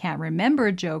comedian. I can't remember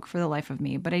a joke for the life of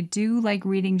me, but I do like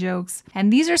reading jokes.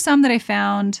 And these are some that I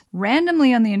found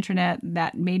randomly on the internet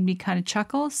that made me kind of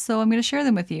chuckle. So I'm going to share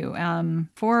them with you.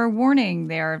 For warning,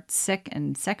 they are sick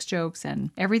and sex jokes and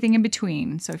everything in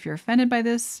between. So if you're offended by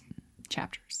this,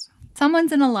 chapters.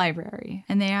 Someone's in a library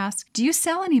and they ask, do you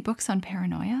sell any books on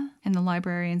paranoia? And the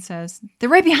librarian says, they're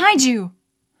right behind you.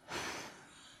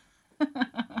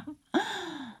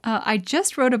 I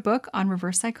just wrote a book on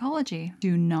reverse psychology.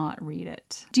 Do not read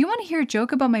it. Do you want to hear a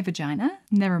joke about my vagina?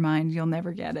 Never mind, you'll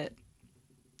never get it.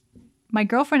 My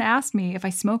girlfriend asked me if I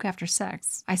smoke after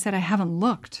sex. I said I haven't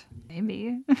looked.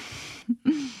 Maybe.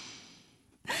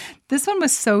 This one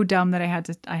was so dumb that I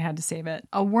had to save it.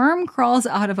 A worm crawls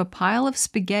out of a pile of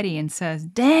spaghetti and says,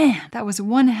 damn, that was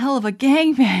one hell of a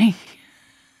gangbang.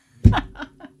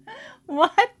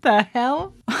 What the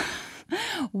hell?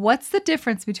 What's the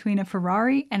difference between a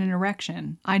Ferrari and an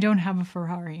erection? I don't have a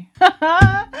Ferrari.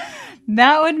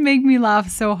 That would make me laugh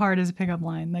so hard as a pickup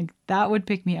line. Like, that would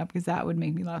pick me up because that would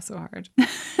make me laugh so hard.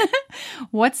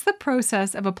 What's the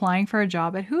process of applying for a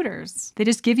job at Hooters? They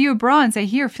just give you a bra and say,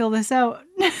 here, fill this out.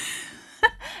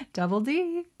 Double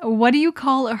D. What do you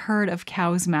call a herd of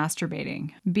cows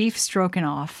masturbating? Beef stroking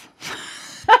off.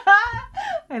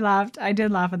 I laughed. I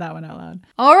did laugh at that one out loud.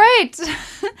 All right.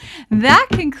 That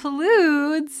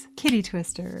concludes Kitty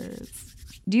Twisters.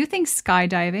 Do you think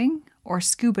skydiving or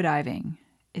scuba diving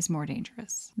is more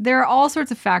dangerous? There are all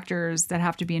sorts of factors that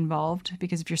have to be involved,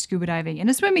 because if you're scuba diving in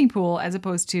a swimming pool as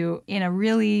opposed to in a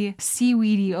really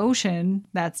seaweedy ocean,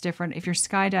 that's different. If you're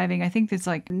skydiving, I think it's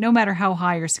like no matter how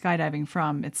high you're skydiving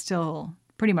from, it's still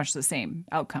pretty much the same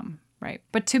outcome. Right.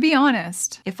 But to be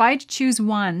honest, if I had to choose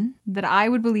one that I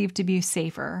would believe to be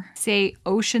safer, say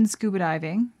ocean scuba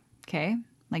diving, okay,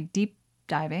 like deep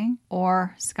diving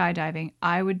or skydiving,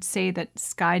 I would say that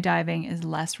skydiving is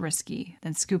less risky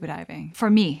than scuba diving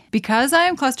for me, because I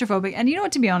am claustrophobic. And you know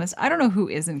what, to be honest, I don't know who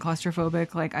isn't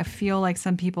claustrophobic. Like, I feel like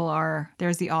some people are,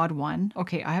 there's the odd one.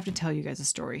 Okay, I have to tell you guys a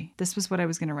story. This was what I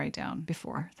was going to write down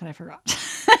before that I forgot.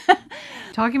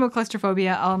 Talking about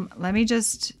claustrophobia, I'll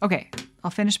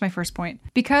finish my first point.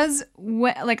 Because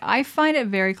I find it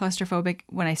very claustrophobic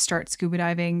when I start scuba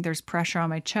diving. There's pressure on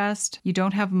my chest. You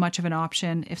don't have much of an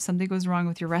option. If something goes wrong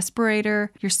with your respirator,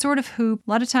 you're sort of hooped.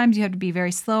 A lot of times you have to be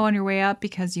very slow on your way up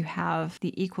because you have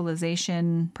the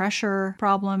equalization pressure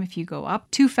problem. If you go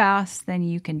up too fast, then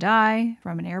you can die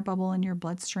from an air bubble in your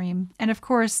bloodstream. And of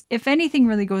course, if anything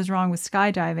really goes wrong with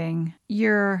skydiving,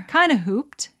 you're kind of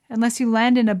hooped unless you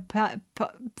land in a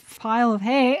pile of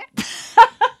hay.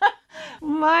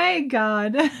 My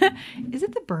God. Is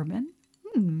it the bourbon?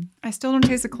 I still don't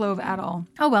taste the clove at all.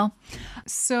 Oh well.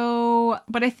 So,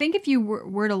 but I think if you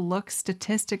were to look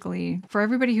statistically, for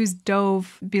everybody who's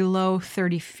dove below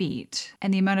 30 feet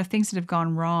and the amount of things that have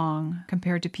gone wrong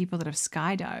compared to people that have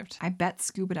skydived, I bet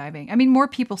scuba diving. I mean, more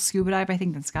people scuba dive, I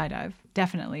think, than skydive.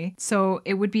 Definitely. So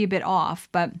it would be a bit off,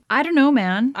 but I don't know,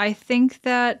 man. I think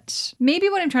that maybe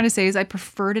what I'm trying to say is I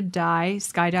prefer to die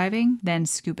skydiving than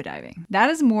scuba diving. That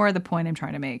is more the point I'm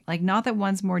trying to make. Like, not that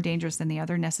one's more dangerous than the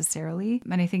other necessarily.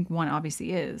 And I think one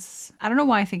obviously is. I don't know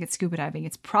why I think it's scuba diving.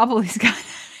 It's probably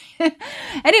skydiving.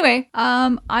 Anyway,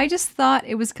 I just thought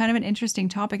it was kind of an interesting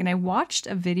topic, and I watched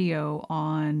a video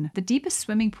on the deepest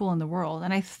swimming pool in the world,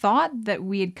 and I thought that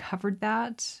we had covered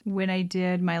that when I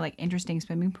did my like interesting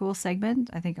swimming pool segment,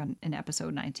 I think in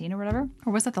episode 19 or whatever,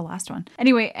 or was that the last one?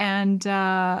 Anyway, and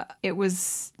it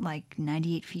was like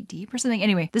 98 feet deep or something.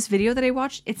 Anyway, this video that I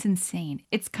watched, it's insane.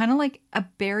 It's kind of like a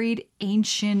buried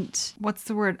ancient, what's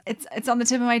the word? It's on the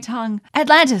tip of my tongue.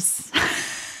 Atlantis.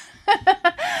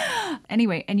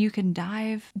 Anyway, and you can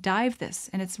dive this,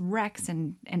 and it's wrecks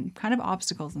and kind of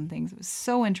obstacles and things. It was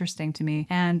so interesting to me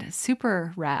and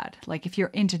super rad. Like if you're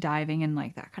into diving and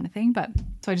like that kind of thing. But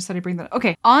so I just thought I'd bring that up.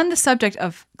 Okay, on the subject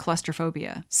of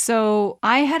claustrophobia. So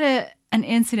I had an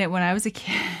incident when I was a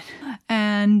kid,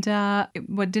 and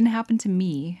what didn't happen to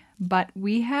me, but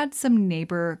we had some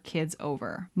neighbor kids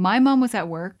over. My mom was at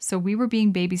work, so we were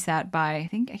being babysat by,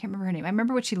 I can't remember her name. I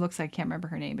remember what she looks like, can't remember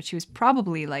her name, but she was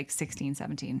probably like 16,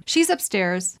 17. She's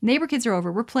upstairs, neighbor kids are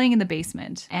over, we're playing in the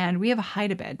basement, and we have a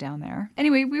hide-a-bed down there.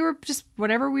 Anyway, we were just,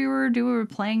 whatever we were doing, we were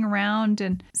playing around,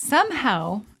 and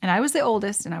somehow, and I was the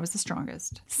oldest and I was the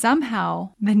strongest,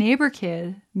 somehow the neighbor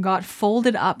kid got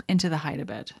folded up into the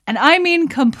hide-a-bed. And I mean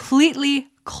completely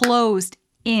closed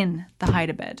in the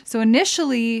hide-a-bed. So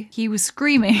initially he was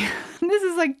screaming. This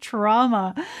is like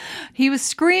trauma. He was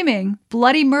screaming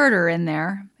bloody murder in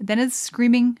there. Then his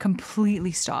screaming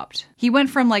completely stopped. He went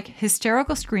from like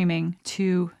hysterical screaming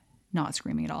to not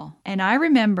screaming at all. And I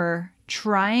remember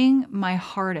trying my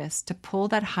hardest to pull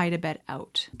that hide-a-bed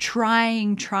out.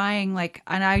 Trying, like,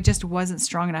 and I just wasn't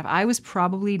strong enough. I was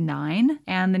probably 9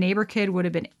 and the neighbor kid would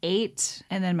have been 8.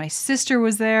 And then my sister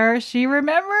was there. She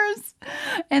remembers.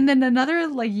 And then another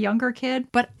like younger kid.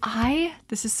 But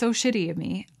this is so shitty of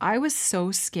me. I was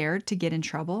so scared to get in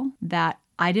trouble that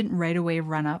I didn't right away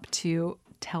run up to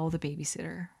tell the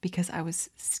babysitter because I was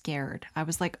scared. I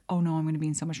was like, oh no, I'm going to be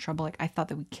in so much trouble. Like I thought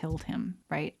that we killed him,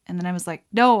 right? And then I was like,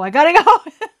 no, I gotta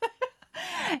go.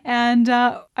 And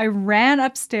I ran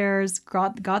upstairs,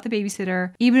 got the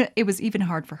babysitter. It was even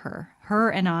hard for her. Her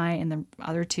and I and the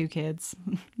other 2 kids,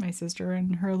 my sister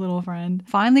and her little friend,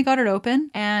 finally got it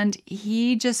open, and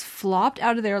he just flopped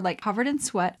out of there like covered in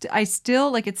sweat. It's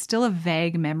still a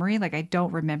vague memory, like I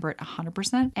don't remember it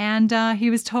 100%. And he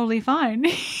was totally fine.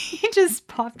 He just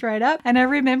popped right up. And I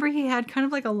remember he had kind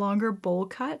of like a longer bowl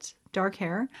cut, dark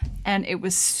hair, and it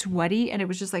was sweaty and it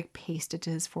was just like pasted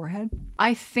to his forehead.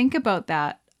 I think about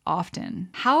that often.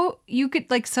 How you could,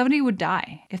 like, somebody would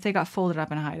die if they got folded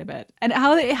up in a hide-a-bed. And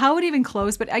how it even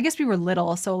close, but I guess we were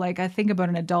little, so like I think about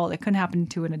an adult, it couldn't happen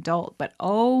to an adult, but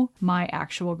oh my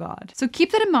actual God. So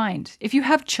keep that in mind. If you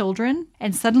have children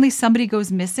and suddenly somebody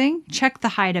goes missing, check the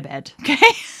hide-a-bed, okay?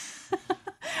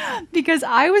 Because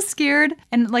I was scared.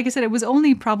 And like I said, it was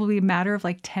only probably a matter of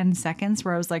like 10 seconds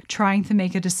where I was like trying to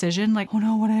make a decision, like, oh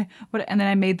no, what? And then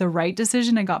I made the right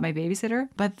decision and got my babysitter.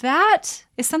 But that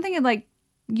is something that like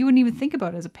you wouldn't even think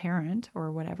about as a parent or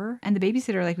whatever. And the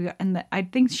babysitter, like I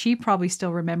think she probably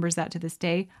still remembers that to this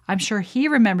day. I'm sure he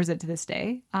remembers it to this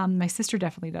day. My sister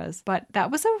definitely does. But that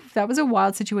was a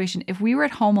wild situation. If we were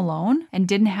at home alone and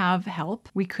didn't have help,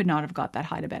 we could not have got that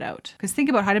hide-a-bed out. Because think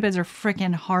about, hide-a-beds are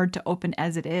freaking hard to open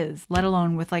as it is, let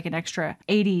alone with like an extra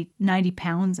 80, 90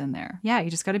 pounds in there. Yeah, you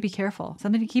just got to be careful.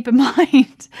 Something to keep in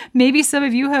mind. Maybe some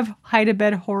of you have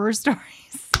hide-a-bed horror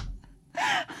stories.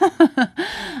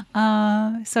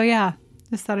 So yeah,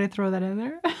 just thought I'd throw that in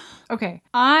there. Okay,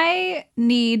 I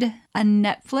need a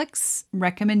Netflix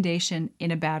recommendation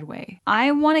in a bad way.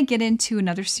 I want to get into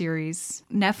another series.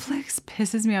 Netflix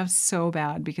pisses me off so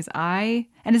bad because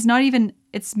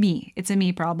it's me. It's a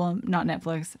me problem, not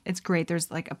Netflix. It's great.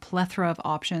 There's like a plethora of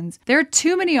options. There are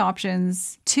too many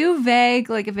options, too vague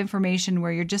like of information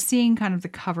where you're just seeing kind of the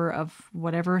cover of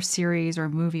whatever series or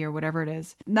movie or whatever it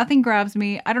is. Nothing grabs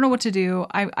me. I don't know what to do.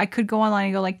 I could go online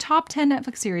and go like top 10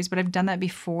 Netflix series, but I've done that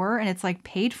before and it's like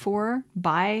paid for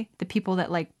by the people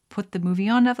that like put the movie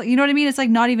on Netflix. You know what I mean? It's like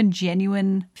not even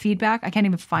genuine feedback. I can't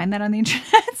even find that on the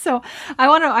internet. So I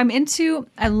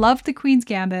loved The Queen's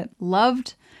Gambit,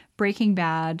 loved Breaking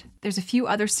Bad. There's a few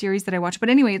other series that I watch. But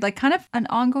anyway, like kind of an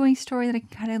ongoing story that I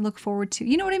kind of look forward to.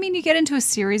 You know what I mean? You get into a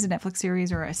series, a Netflix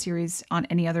series or a series on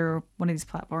any other one of these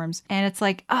platforms. And it's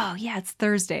like, oh yeah, it's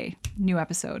Thursday, new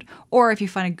episode. Or if you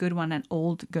find a good one, an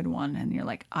old good one, and you're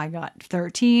like, I got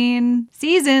 13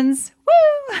 seasons.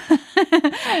 Woo!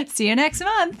 See you next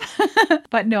month.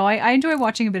 But no, I enjoy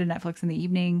watching a bit of Netflix in the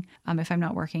evening if I'm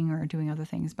not working or doing other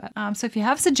things. But so if you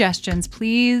have suggestions,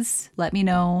 please let me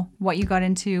know what you got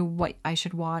into, what I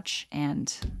should watch,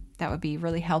 and that would be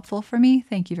really helpful for me.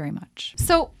 Thank you very much.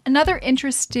 So another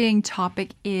interesting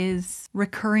topic is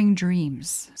recurring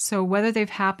dreams. So whether they've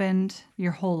happened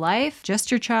your whole life,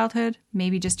 just your childhood,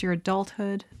 maybe just your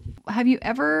adulthood. Have you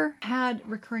ever had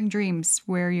recurring dreams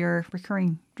where you're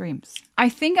recurring dreams? I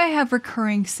think I have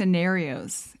recurring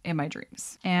scenarios in my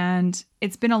dreams. And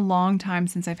it's been a long time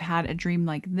since I've had a dream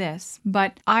like this,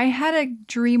 but I had a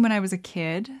dream when I was a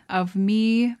kid of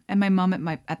me and my mom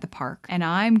at the park, and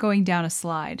I'm going down a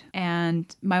slide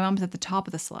and my mom's at the top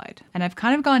of the slide. And I've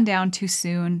kind of gone down too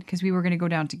soon because we were going to go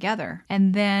down together.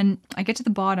 And then I get to the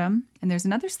bottom and there's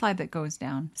another slide that goes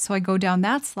down. So I go down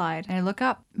that slide and I look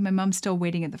up. My mom's still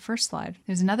waiting at the first slide.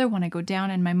 There's another one. I go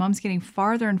down and my mom's getting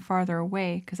farther and farther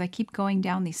away because I keep going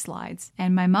down these slides.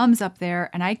 And my mom's up there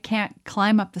and I can't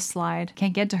climb up the slide,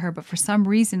 can't get to her. But for some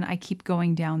reason, I keep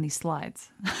going down these slides.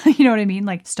 You know what I mean?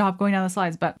 Like, stop going down the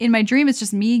slides. But in my dream, it's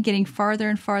just me getting farther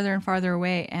and farther and farther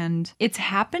away. And it's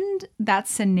happened, that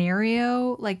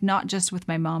scenario, like not just with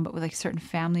my mom, but with like certain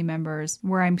family members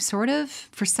where I'm sort of,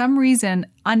 for some reason,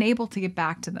 unable to get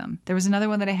back to them. There was another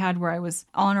one that I had where I was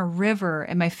on a river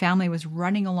and my family was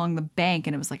running along the bank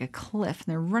and it was like a cliff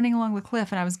and they're running along the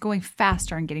cliff and I was going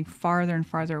faster and getting farther and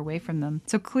farther away from them.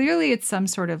 So clearly it's some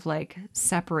sort of like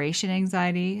separation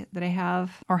anxiety that I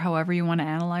have, or however you want to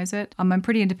analyze it. I'm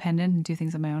pretty independent and do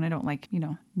things on my own. I don't like,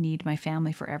 need my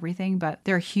family for everything, but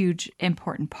they're a huge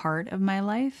important part of my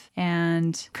life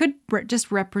and could just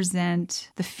represent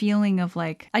the feeling of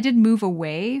like, I did move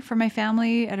away from my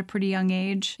family at a pretty young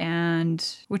age, and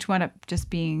which wound up just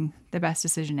being the best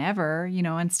decision ever,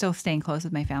 and still staying close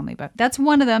with my family. But that's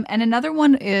one of them. And another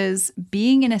one is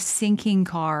being in a sinking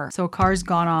car. So a car's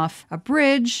gone off a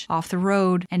bridge, off the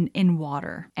road, and in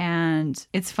water. And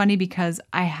it's funny because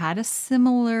I had a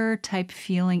similar type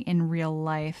feeling in real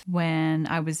life when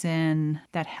I was in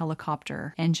that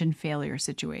helicopter engine failure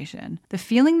situation. The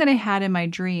feeling that I had in my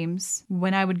dreams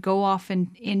when I would go off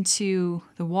into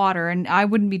the water, and I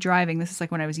wouldn't be driving. This is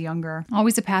like when I was younger,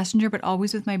 always a passenger, but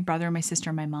always with my brother, my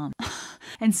sister, and my mom.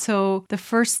 And so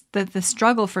the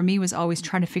struggle for me was always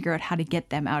trying to figure out how to get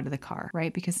them out of the car,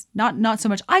 right? Because not so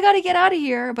much, I got to get out of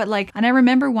here, but and I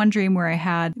remember one dream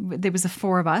where there was the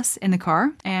four of us in the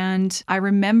car. And I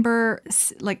remember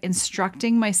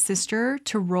instructing my sister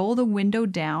to roll the window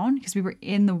down because we were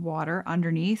in the water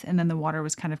underneath and then the water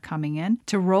was kind of coming in,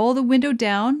 to roll the window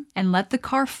down and let the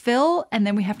car fill. And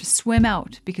then we have to swim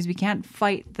out because we can't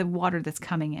fight the water that's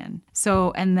coming in.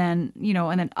 So, and then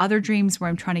other dreams where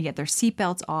I'm trying to get their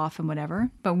seatbelts off and whatever.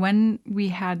 But when we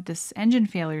had this engine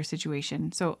failure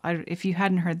situation, so if you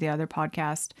hadn't heard the other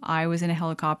podcast, I was in a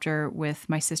helicopter with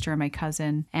my sister and my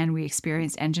cousin, and we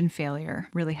experienced engine failure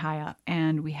really high up,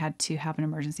 and we had to have an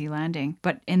emergency landing.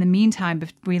 But in the meantime,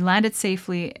 we landed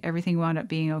safely, everything wound up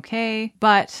being okay.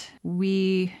 But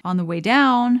on the way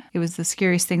down, it was the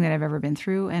scariest thing that I've ever been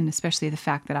through, and especially the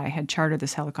fact that I had chartered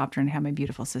this helicopter and had my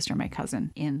beautiful sister and my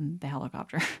cousin in the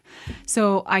helicopter.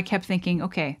 So I kept thinking,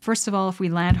 okay, first of all, if we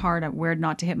land hard, where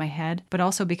not to hit my head, but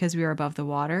also because we were above the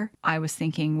water, I was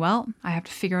thinking, well, I have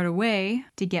to figure out a way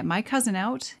to get my cousin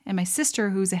out and my sister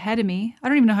who's ahead of me. I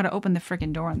don't even know how to open the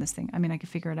freaking door on this thing. I mean, I could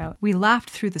figure it out. We laughed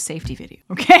through the safety video,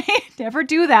 okay? Never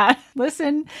do that.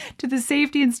 Listen to the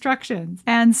safety instructions.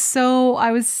 And so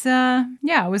I was,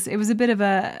 it was a bit of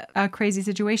a crazy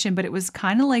situation, but it was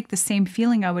kind of like the same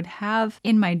feeling I would have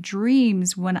in my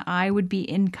dreams when I would be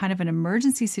in kind of an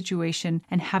emergency situation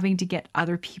and having to get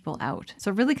other people out.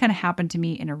 So it really kind of happened to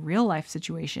me in a real life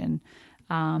situation.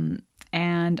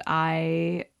 And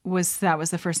that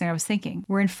was the first thing I was thinking.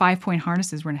 We're in 5-point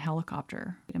harnesses. We're in a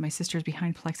helicopter. And my sister's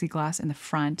behind plexiglass in the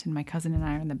front and my cousin and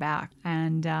I are in the back.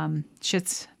 And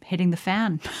shit's hitting the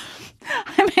fan.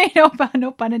 I mean,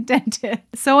 no pun intended.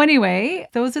 So anyway,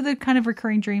 those are the kind of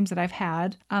recurring dreams that I've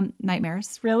had.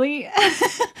 Nightmares, really?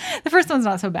 The first one's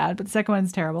not so bad, but the second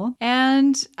one's terrible.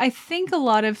 And I think a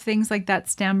lot of things like that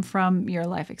stem from your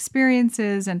life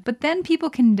experiences. But then people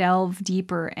can delve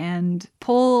deeper and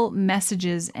pull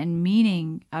messages and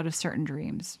meaning out of certain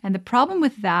dreams. And the problem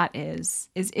with that is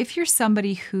if you're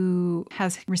somebody who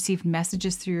has received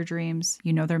messages through your dreams,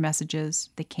 their messages,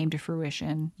 they came to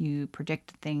fruition, you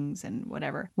predicted things and whatever.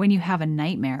 whatever. When you have a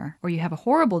nightmare or you have a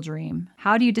horrible dream,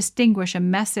 how do you distinguish a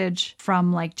message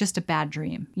from like just a bad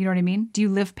dream? You know what I mean? Do you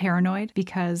live paranoid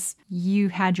because you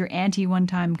had your auntie one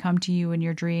time come to you in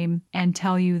your dream and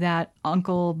tell you that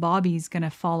Uncle Bobby's gonna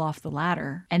fall off the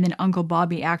ladder, and then Uncle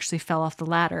Bobby actually fell off the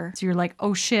ladder? So you're like,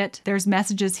 oh shit, there's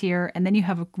messages here. And then you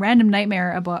have a random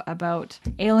nightmare about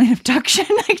alien abduction.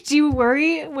 Like, do you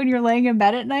worry when you're laying in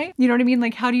bed at night? You know what I mean?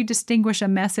 Like, how do you distinguish a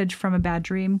message from a bad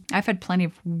dream? I've had plenty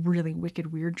of really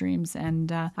wicked, weird dreams,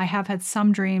 and I have had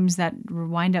some dreams that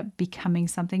wind up becoming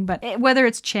something, but whether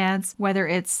it's chance, whether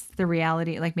it's the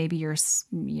reality, like maybe you're,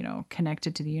 you know,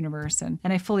 connected to the universe, and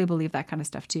I fully believe that kind of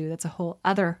stuff too. That's a whole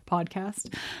other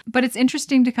podcast. But it's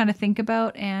interesting to kind of think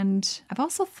about, and I've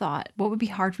also thought what would be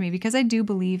hard for me, because I do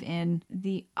believe in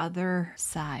the other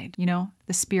side, you know,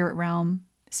 the spirit realm,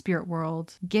 spirit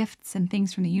world, gifts and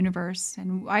things from the universe.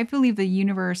 And I believe the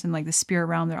universe and like the spirit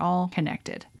realm, they're all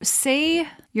connected. Say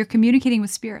you're communicating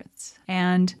with spirits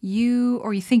and you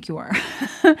think you are,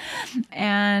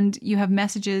 and you have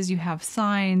messages, you have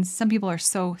signs. Some people are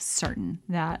so certain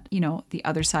that, you know, the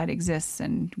other side exists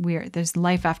and there's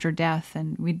life after death,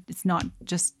 and it's not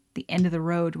just the end of the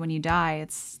road when you die.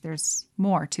 There's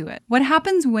more to it. What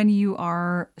happens when you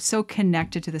are so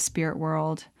connected to the spirit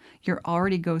world? You're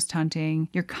already ghost hunting.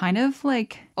 You're kind of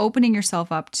like opening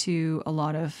yourself up to a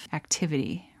lot of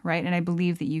activity, right? And I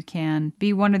believe that you can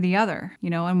be one or the other,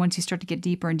 you know, and once you start to get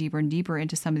deeper and deeper and deeper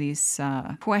into some of these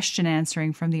question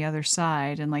answering from the other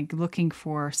side and like looking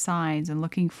for signs and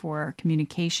looking for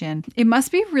communication, it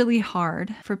must be really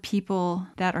hard for people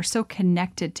that are so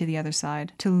connected to the other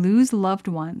side to lose loved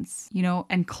ones, you know,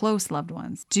 and close loved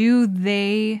ones. Do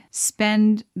they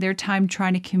spend their time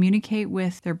trying to communicate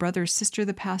with their brother or sister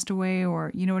that passed away,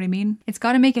 or you know what I mean? It's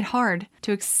got to make it hard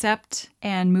to accept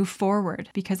and move forward,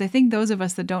 because I think those of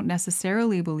us that don't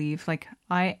necessarily believe, like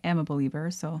I am a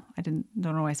believer, so don't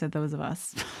know why I said those of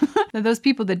us. Those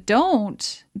people that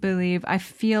don't believe, I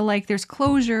feel like there's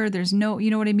closure, there's no, you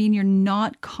know what I mean? You're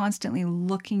not constantly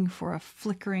looking for a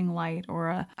flickering light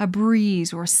or a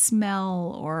breeze or a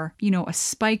smell or, you know, a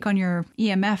spike on your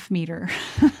EMF meter.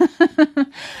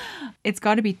 It's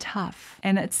got to be tough.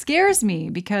 And it scares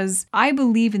me because I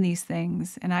believe in these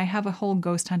things and I have a whole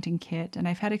ghost hunting kit, and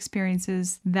I've had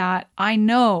experiences that I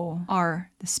know are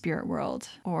the spirit world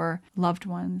or loved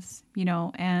ones, you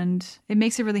know, and it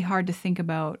makes it really hard to think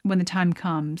about when the time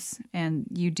comes and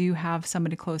you do have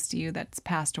somebody close to you that's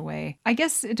passed away. I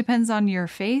guess it depends on your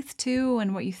faith too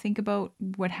and what you think about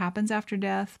what happens after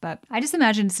death, but I just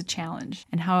imagine it's a challenge,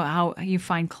 and how you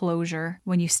find closure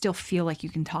when you still feel like you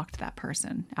can talk to that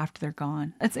person after they're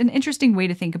gone. It's an interesting way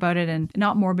to think about it, and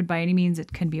not morbid by any means.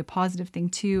 It can be a positive thing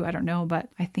too. I don't know, but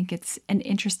I think it's an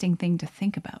interesting thing to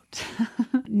think about.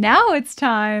 Now it's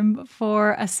time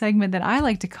for a segment that I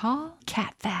like to call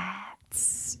Cat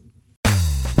Facts.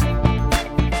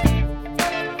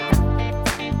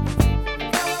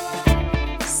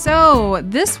 So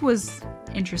this was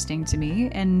interesting to me,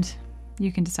 and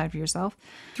you can decide for yourself.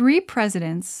 3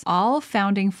 presidents, all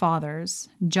founding fathers,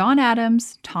 John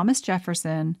Adams, Thomas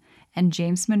Jefferson, and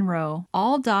James Monroe,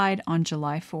 all died on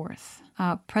July 4th.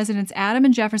 Presidents Adams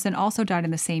and Jefferson also died in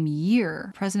the same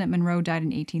year. President Monroe died in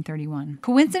 1831.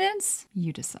 Coincidence?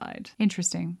 You decide.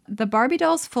 Interesting. The Barbie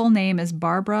doll's full name is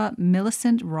Barbara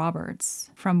Millicent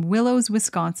Roberts from Willows,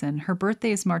 Wisconsin. Her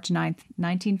birthday is March 9th,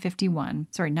 1951.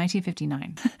 Sorry,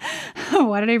 1959.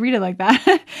 Why did I read it like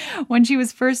that? When she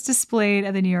was first displayed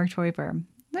at the New York Toy Fair.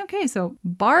 Okay, so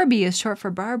Barbie is short for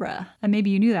Barbara. And maybe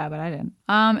you knew that, but I didn't.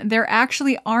 There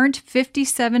actually aren't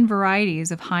 57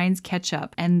 varieties of Heinz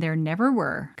ketchup, and there never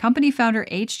were. Company founder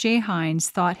H.J. Heinz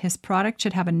thought his product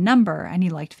should have a number, and he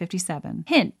liked 57.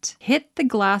 Hint, hit the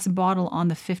glass bottle on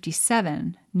the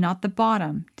 57, not the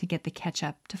bottom, to get the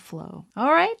ketchup to flow.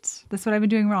 All right, that's what I've been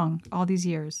doing wrong all these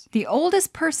years. The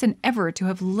oldest person ever to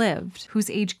have lived, whose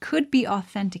age could be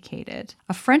authenticated,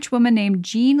 a French woman named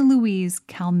Jean-Louise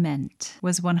Calment,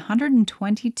 was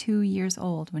 122 years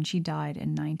old when she died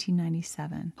in 1997.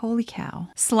 Holy cow.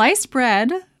 Sliced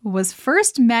bread was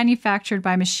first manufactured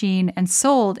by machine and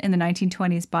sold in the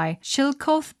 1920s by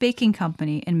Chillicothe Baking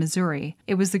Company in Missouri.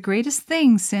 It was the greatest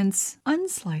thing since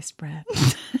unsliced bread.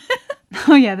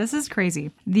 Oh yeah, this is crazy.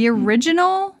 The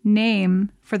original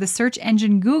name for the search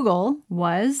engine Google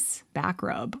was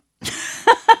Backrub.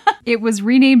 It was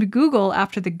renamed Google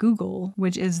after the Google,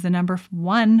 which is the number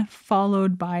 1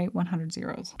 followed by 100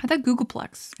 zeros. I thought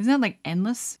Googleplex. Isn't that like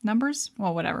endless numbers?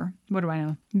 Well, whatever. What do I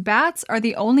know? Bats are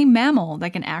the only mammal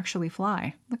that can actually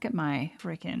fly. Look at my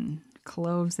freaking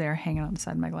cloves there hanging on the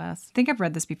side of my glass. I think I've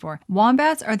read this before.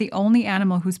 Wombats are the only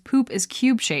animal whose poop is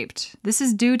cube-shaped. This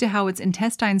is due to how its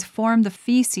intestines form the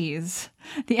feces.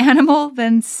 The animal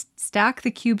then stack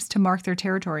the cubes to mark their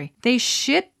territory. They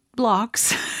shit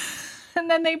blocks and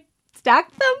then they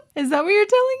stack them? Is that what you're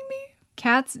telling me?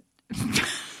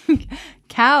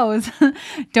 Cows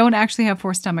don't actually have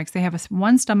 4 stomachs. They have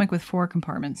one stomach with 4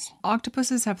 compartments.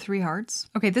 Octopuses have 3 hearts.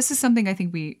 Okay, this is something I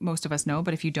think most of us know,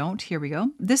 but if you don't, here we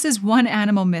go. This is one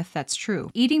animal myth that's true.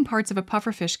 Eating parts of a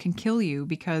pufferfish can kill you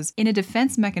because in a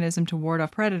defense mechanism to ward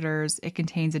off predators, it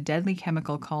contains a deadly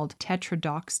chemical called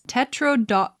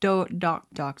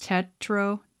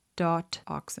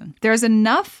tetrodotoxin. There's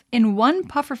enough in one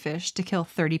pufferfish to kill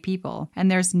 30 people, and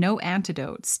there's no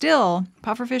antidote. Still,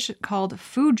 pufferfish called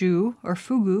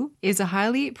fugu is a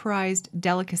highly prized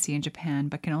delicacy in Japan,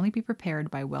 but can only be prepared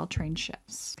by well-trained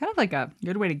chefs. Kind of like a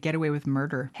good way to get away with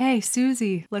murder. Hey,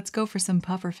 Susie, let's go for some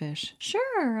pufferfish.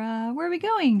 Sure, where are we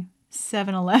going?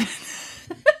 7-Eleven.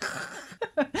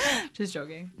 Just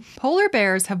joking. Polar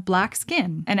bears have black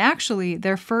skin, and actually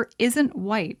their fur isn't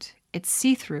white. It's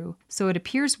see-through, so it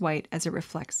appears white as it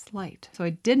reflects light. So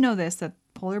I did know this, that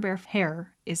polar bear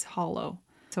hair is hollow,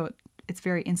 so it's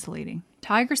very insulating.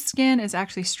 Tiger skin is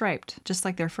actually striped, just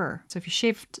like their fur. So if you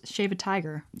shave a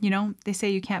tiger, they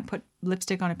say you can't put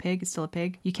lipstick on a pig, it's still a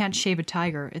pig. You can't shave a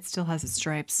tiger, it still has its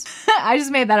stripes. I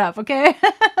just made that up, okay?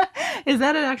 Is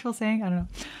that an actual saying? I don't know.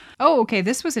 Oh, okay,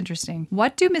 this was interesting.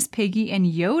 What do Miss Piggy and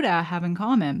Yoda have in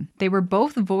common? They were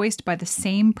both voiced by the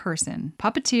same person,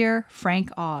 puppeteer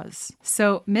Frank Oz.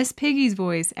 So Miss Piggy's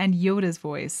voice and Yoda's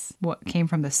voice came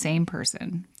from the same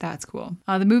person. That's cool.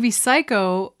 The movie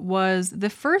Psycho was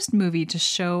the first movie to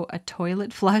show a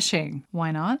toilet flushing. Why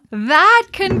not? That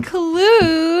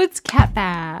concludes Cat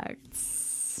Facts.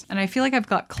 And I feel like I've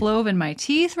got clove in my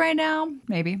teeth right now.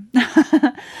 Maybe.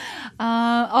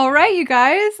 All right, you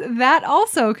guys. That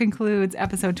also concludes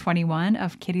episode 21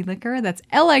 of Kitty Liquor. That's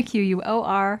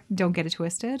Liquor. Don't get it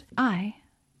twisted. I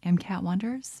am Cat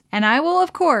Wonders. And I will,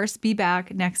 of course, be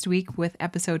back next week with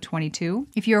episode 22.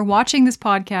 If you're watching this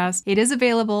podcast, it is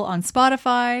available on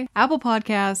Spotify, Apple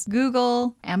Podcasts,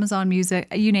 Google, Amazon Music,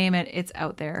 you name it, it's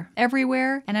out there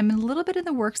everywhere. And I'm a little bit in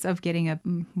the works of getting a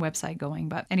website going.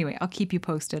 But anyway, I'll keep you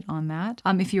posted on that.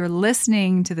 If you're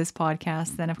listening to this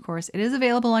podcast, then of course it is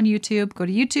available on YouTube. Go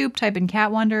to YouTube, type in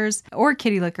Cat Wonders or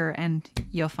Kitty Liquor, and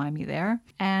you'll find me there.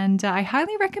 And I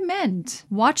highly recommend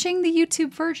watching the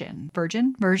YouTube version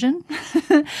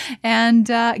and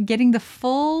getting the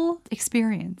full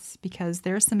experience, because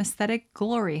there's some aesthetic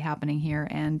glory happening here,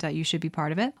 and you should be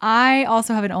part of it. I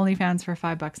also have an OnlyFans for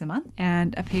 $5 a month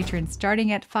and a Patreon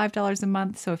starting at $5 a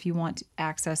month. So if you want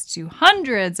access to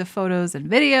hundreds of photos and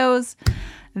videos,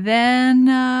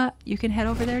 then you can head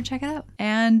over there and check it out.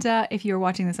 And if you're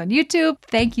watching this on YouTube,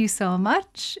 thank you so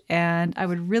much. And I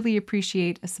would really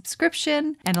appreciate a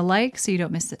subscription and a like so you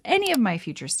don't miss any of my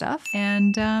future stuff.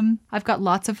 And I've got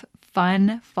lots of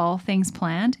fun fall things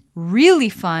planned, really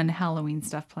fun Halloween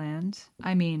stuff planned.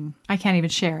 I mean, I can't even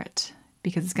share it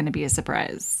because it's going to be a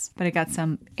surprise, but I got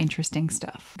some interesting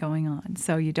stuff going on.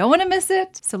 So you don't want to miss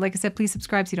it. So like I said, please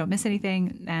subscribe so you don't miss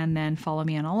anything. And then follow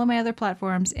me on all of my other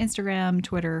platforms, Instagram,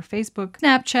 Twitter, Facebook,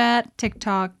 Snapchat,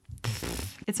 TikTok.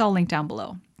 It's all linked down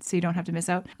below, so you don't have to miss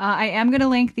out. I am going to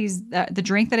link these, the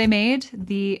drink that I made,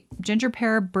 the ginger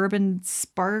pear bourbon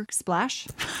spark splash.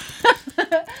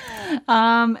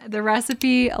 The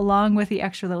recipe along with the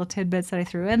extra little tidbits that I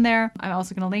threw in there. I'm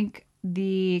also going to link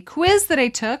the quiz that I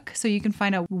took so you can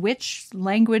find out which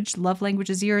love language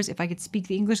is yours. If I could speak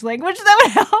the English language, that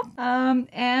would help.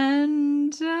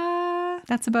 And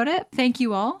that's about it. Thank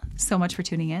you all so much for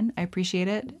tuning in. I appreciate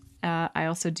it. I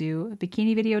also do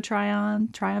bikini video try-on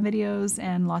videos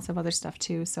and lots of other stuff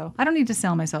too. So I don't need to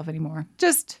sell myself anymore.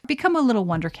 Just become a little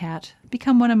Wonder Cat.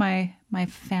 Become one of my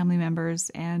family members,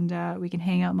 and we can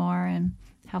hang out more and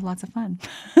have lots of fun.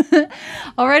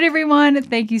 All right, everyone.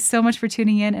 Thank you so much for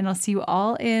tuning in, and I'll see you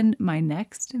all in my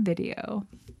next video.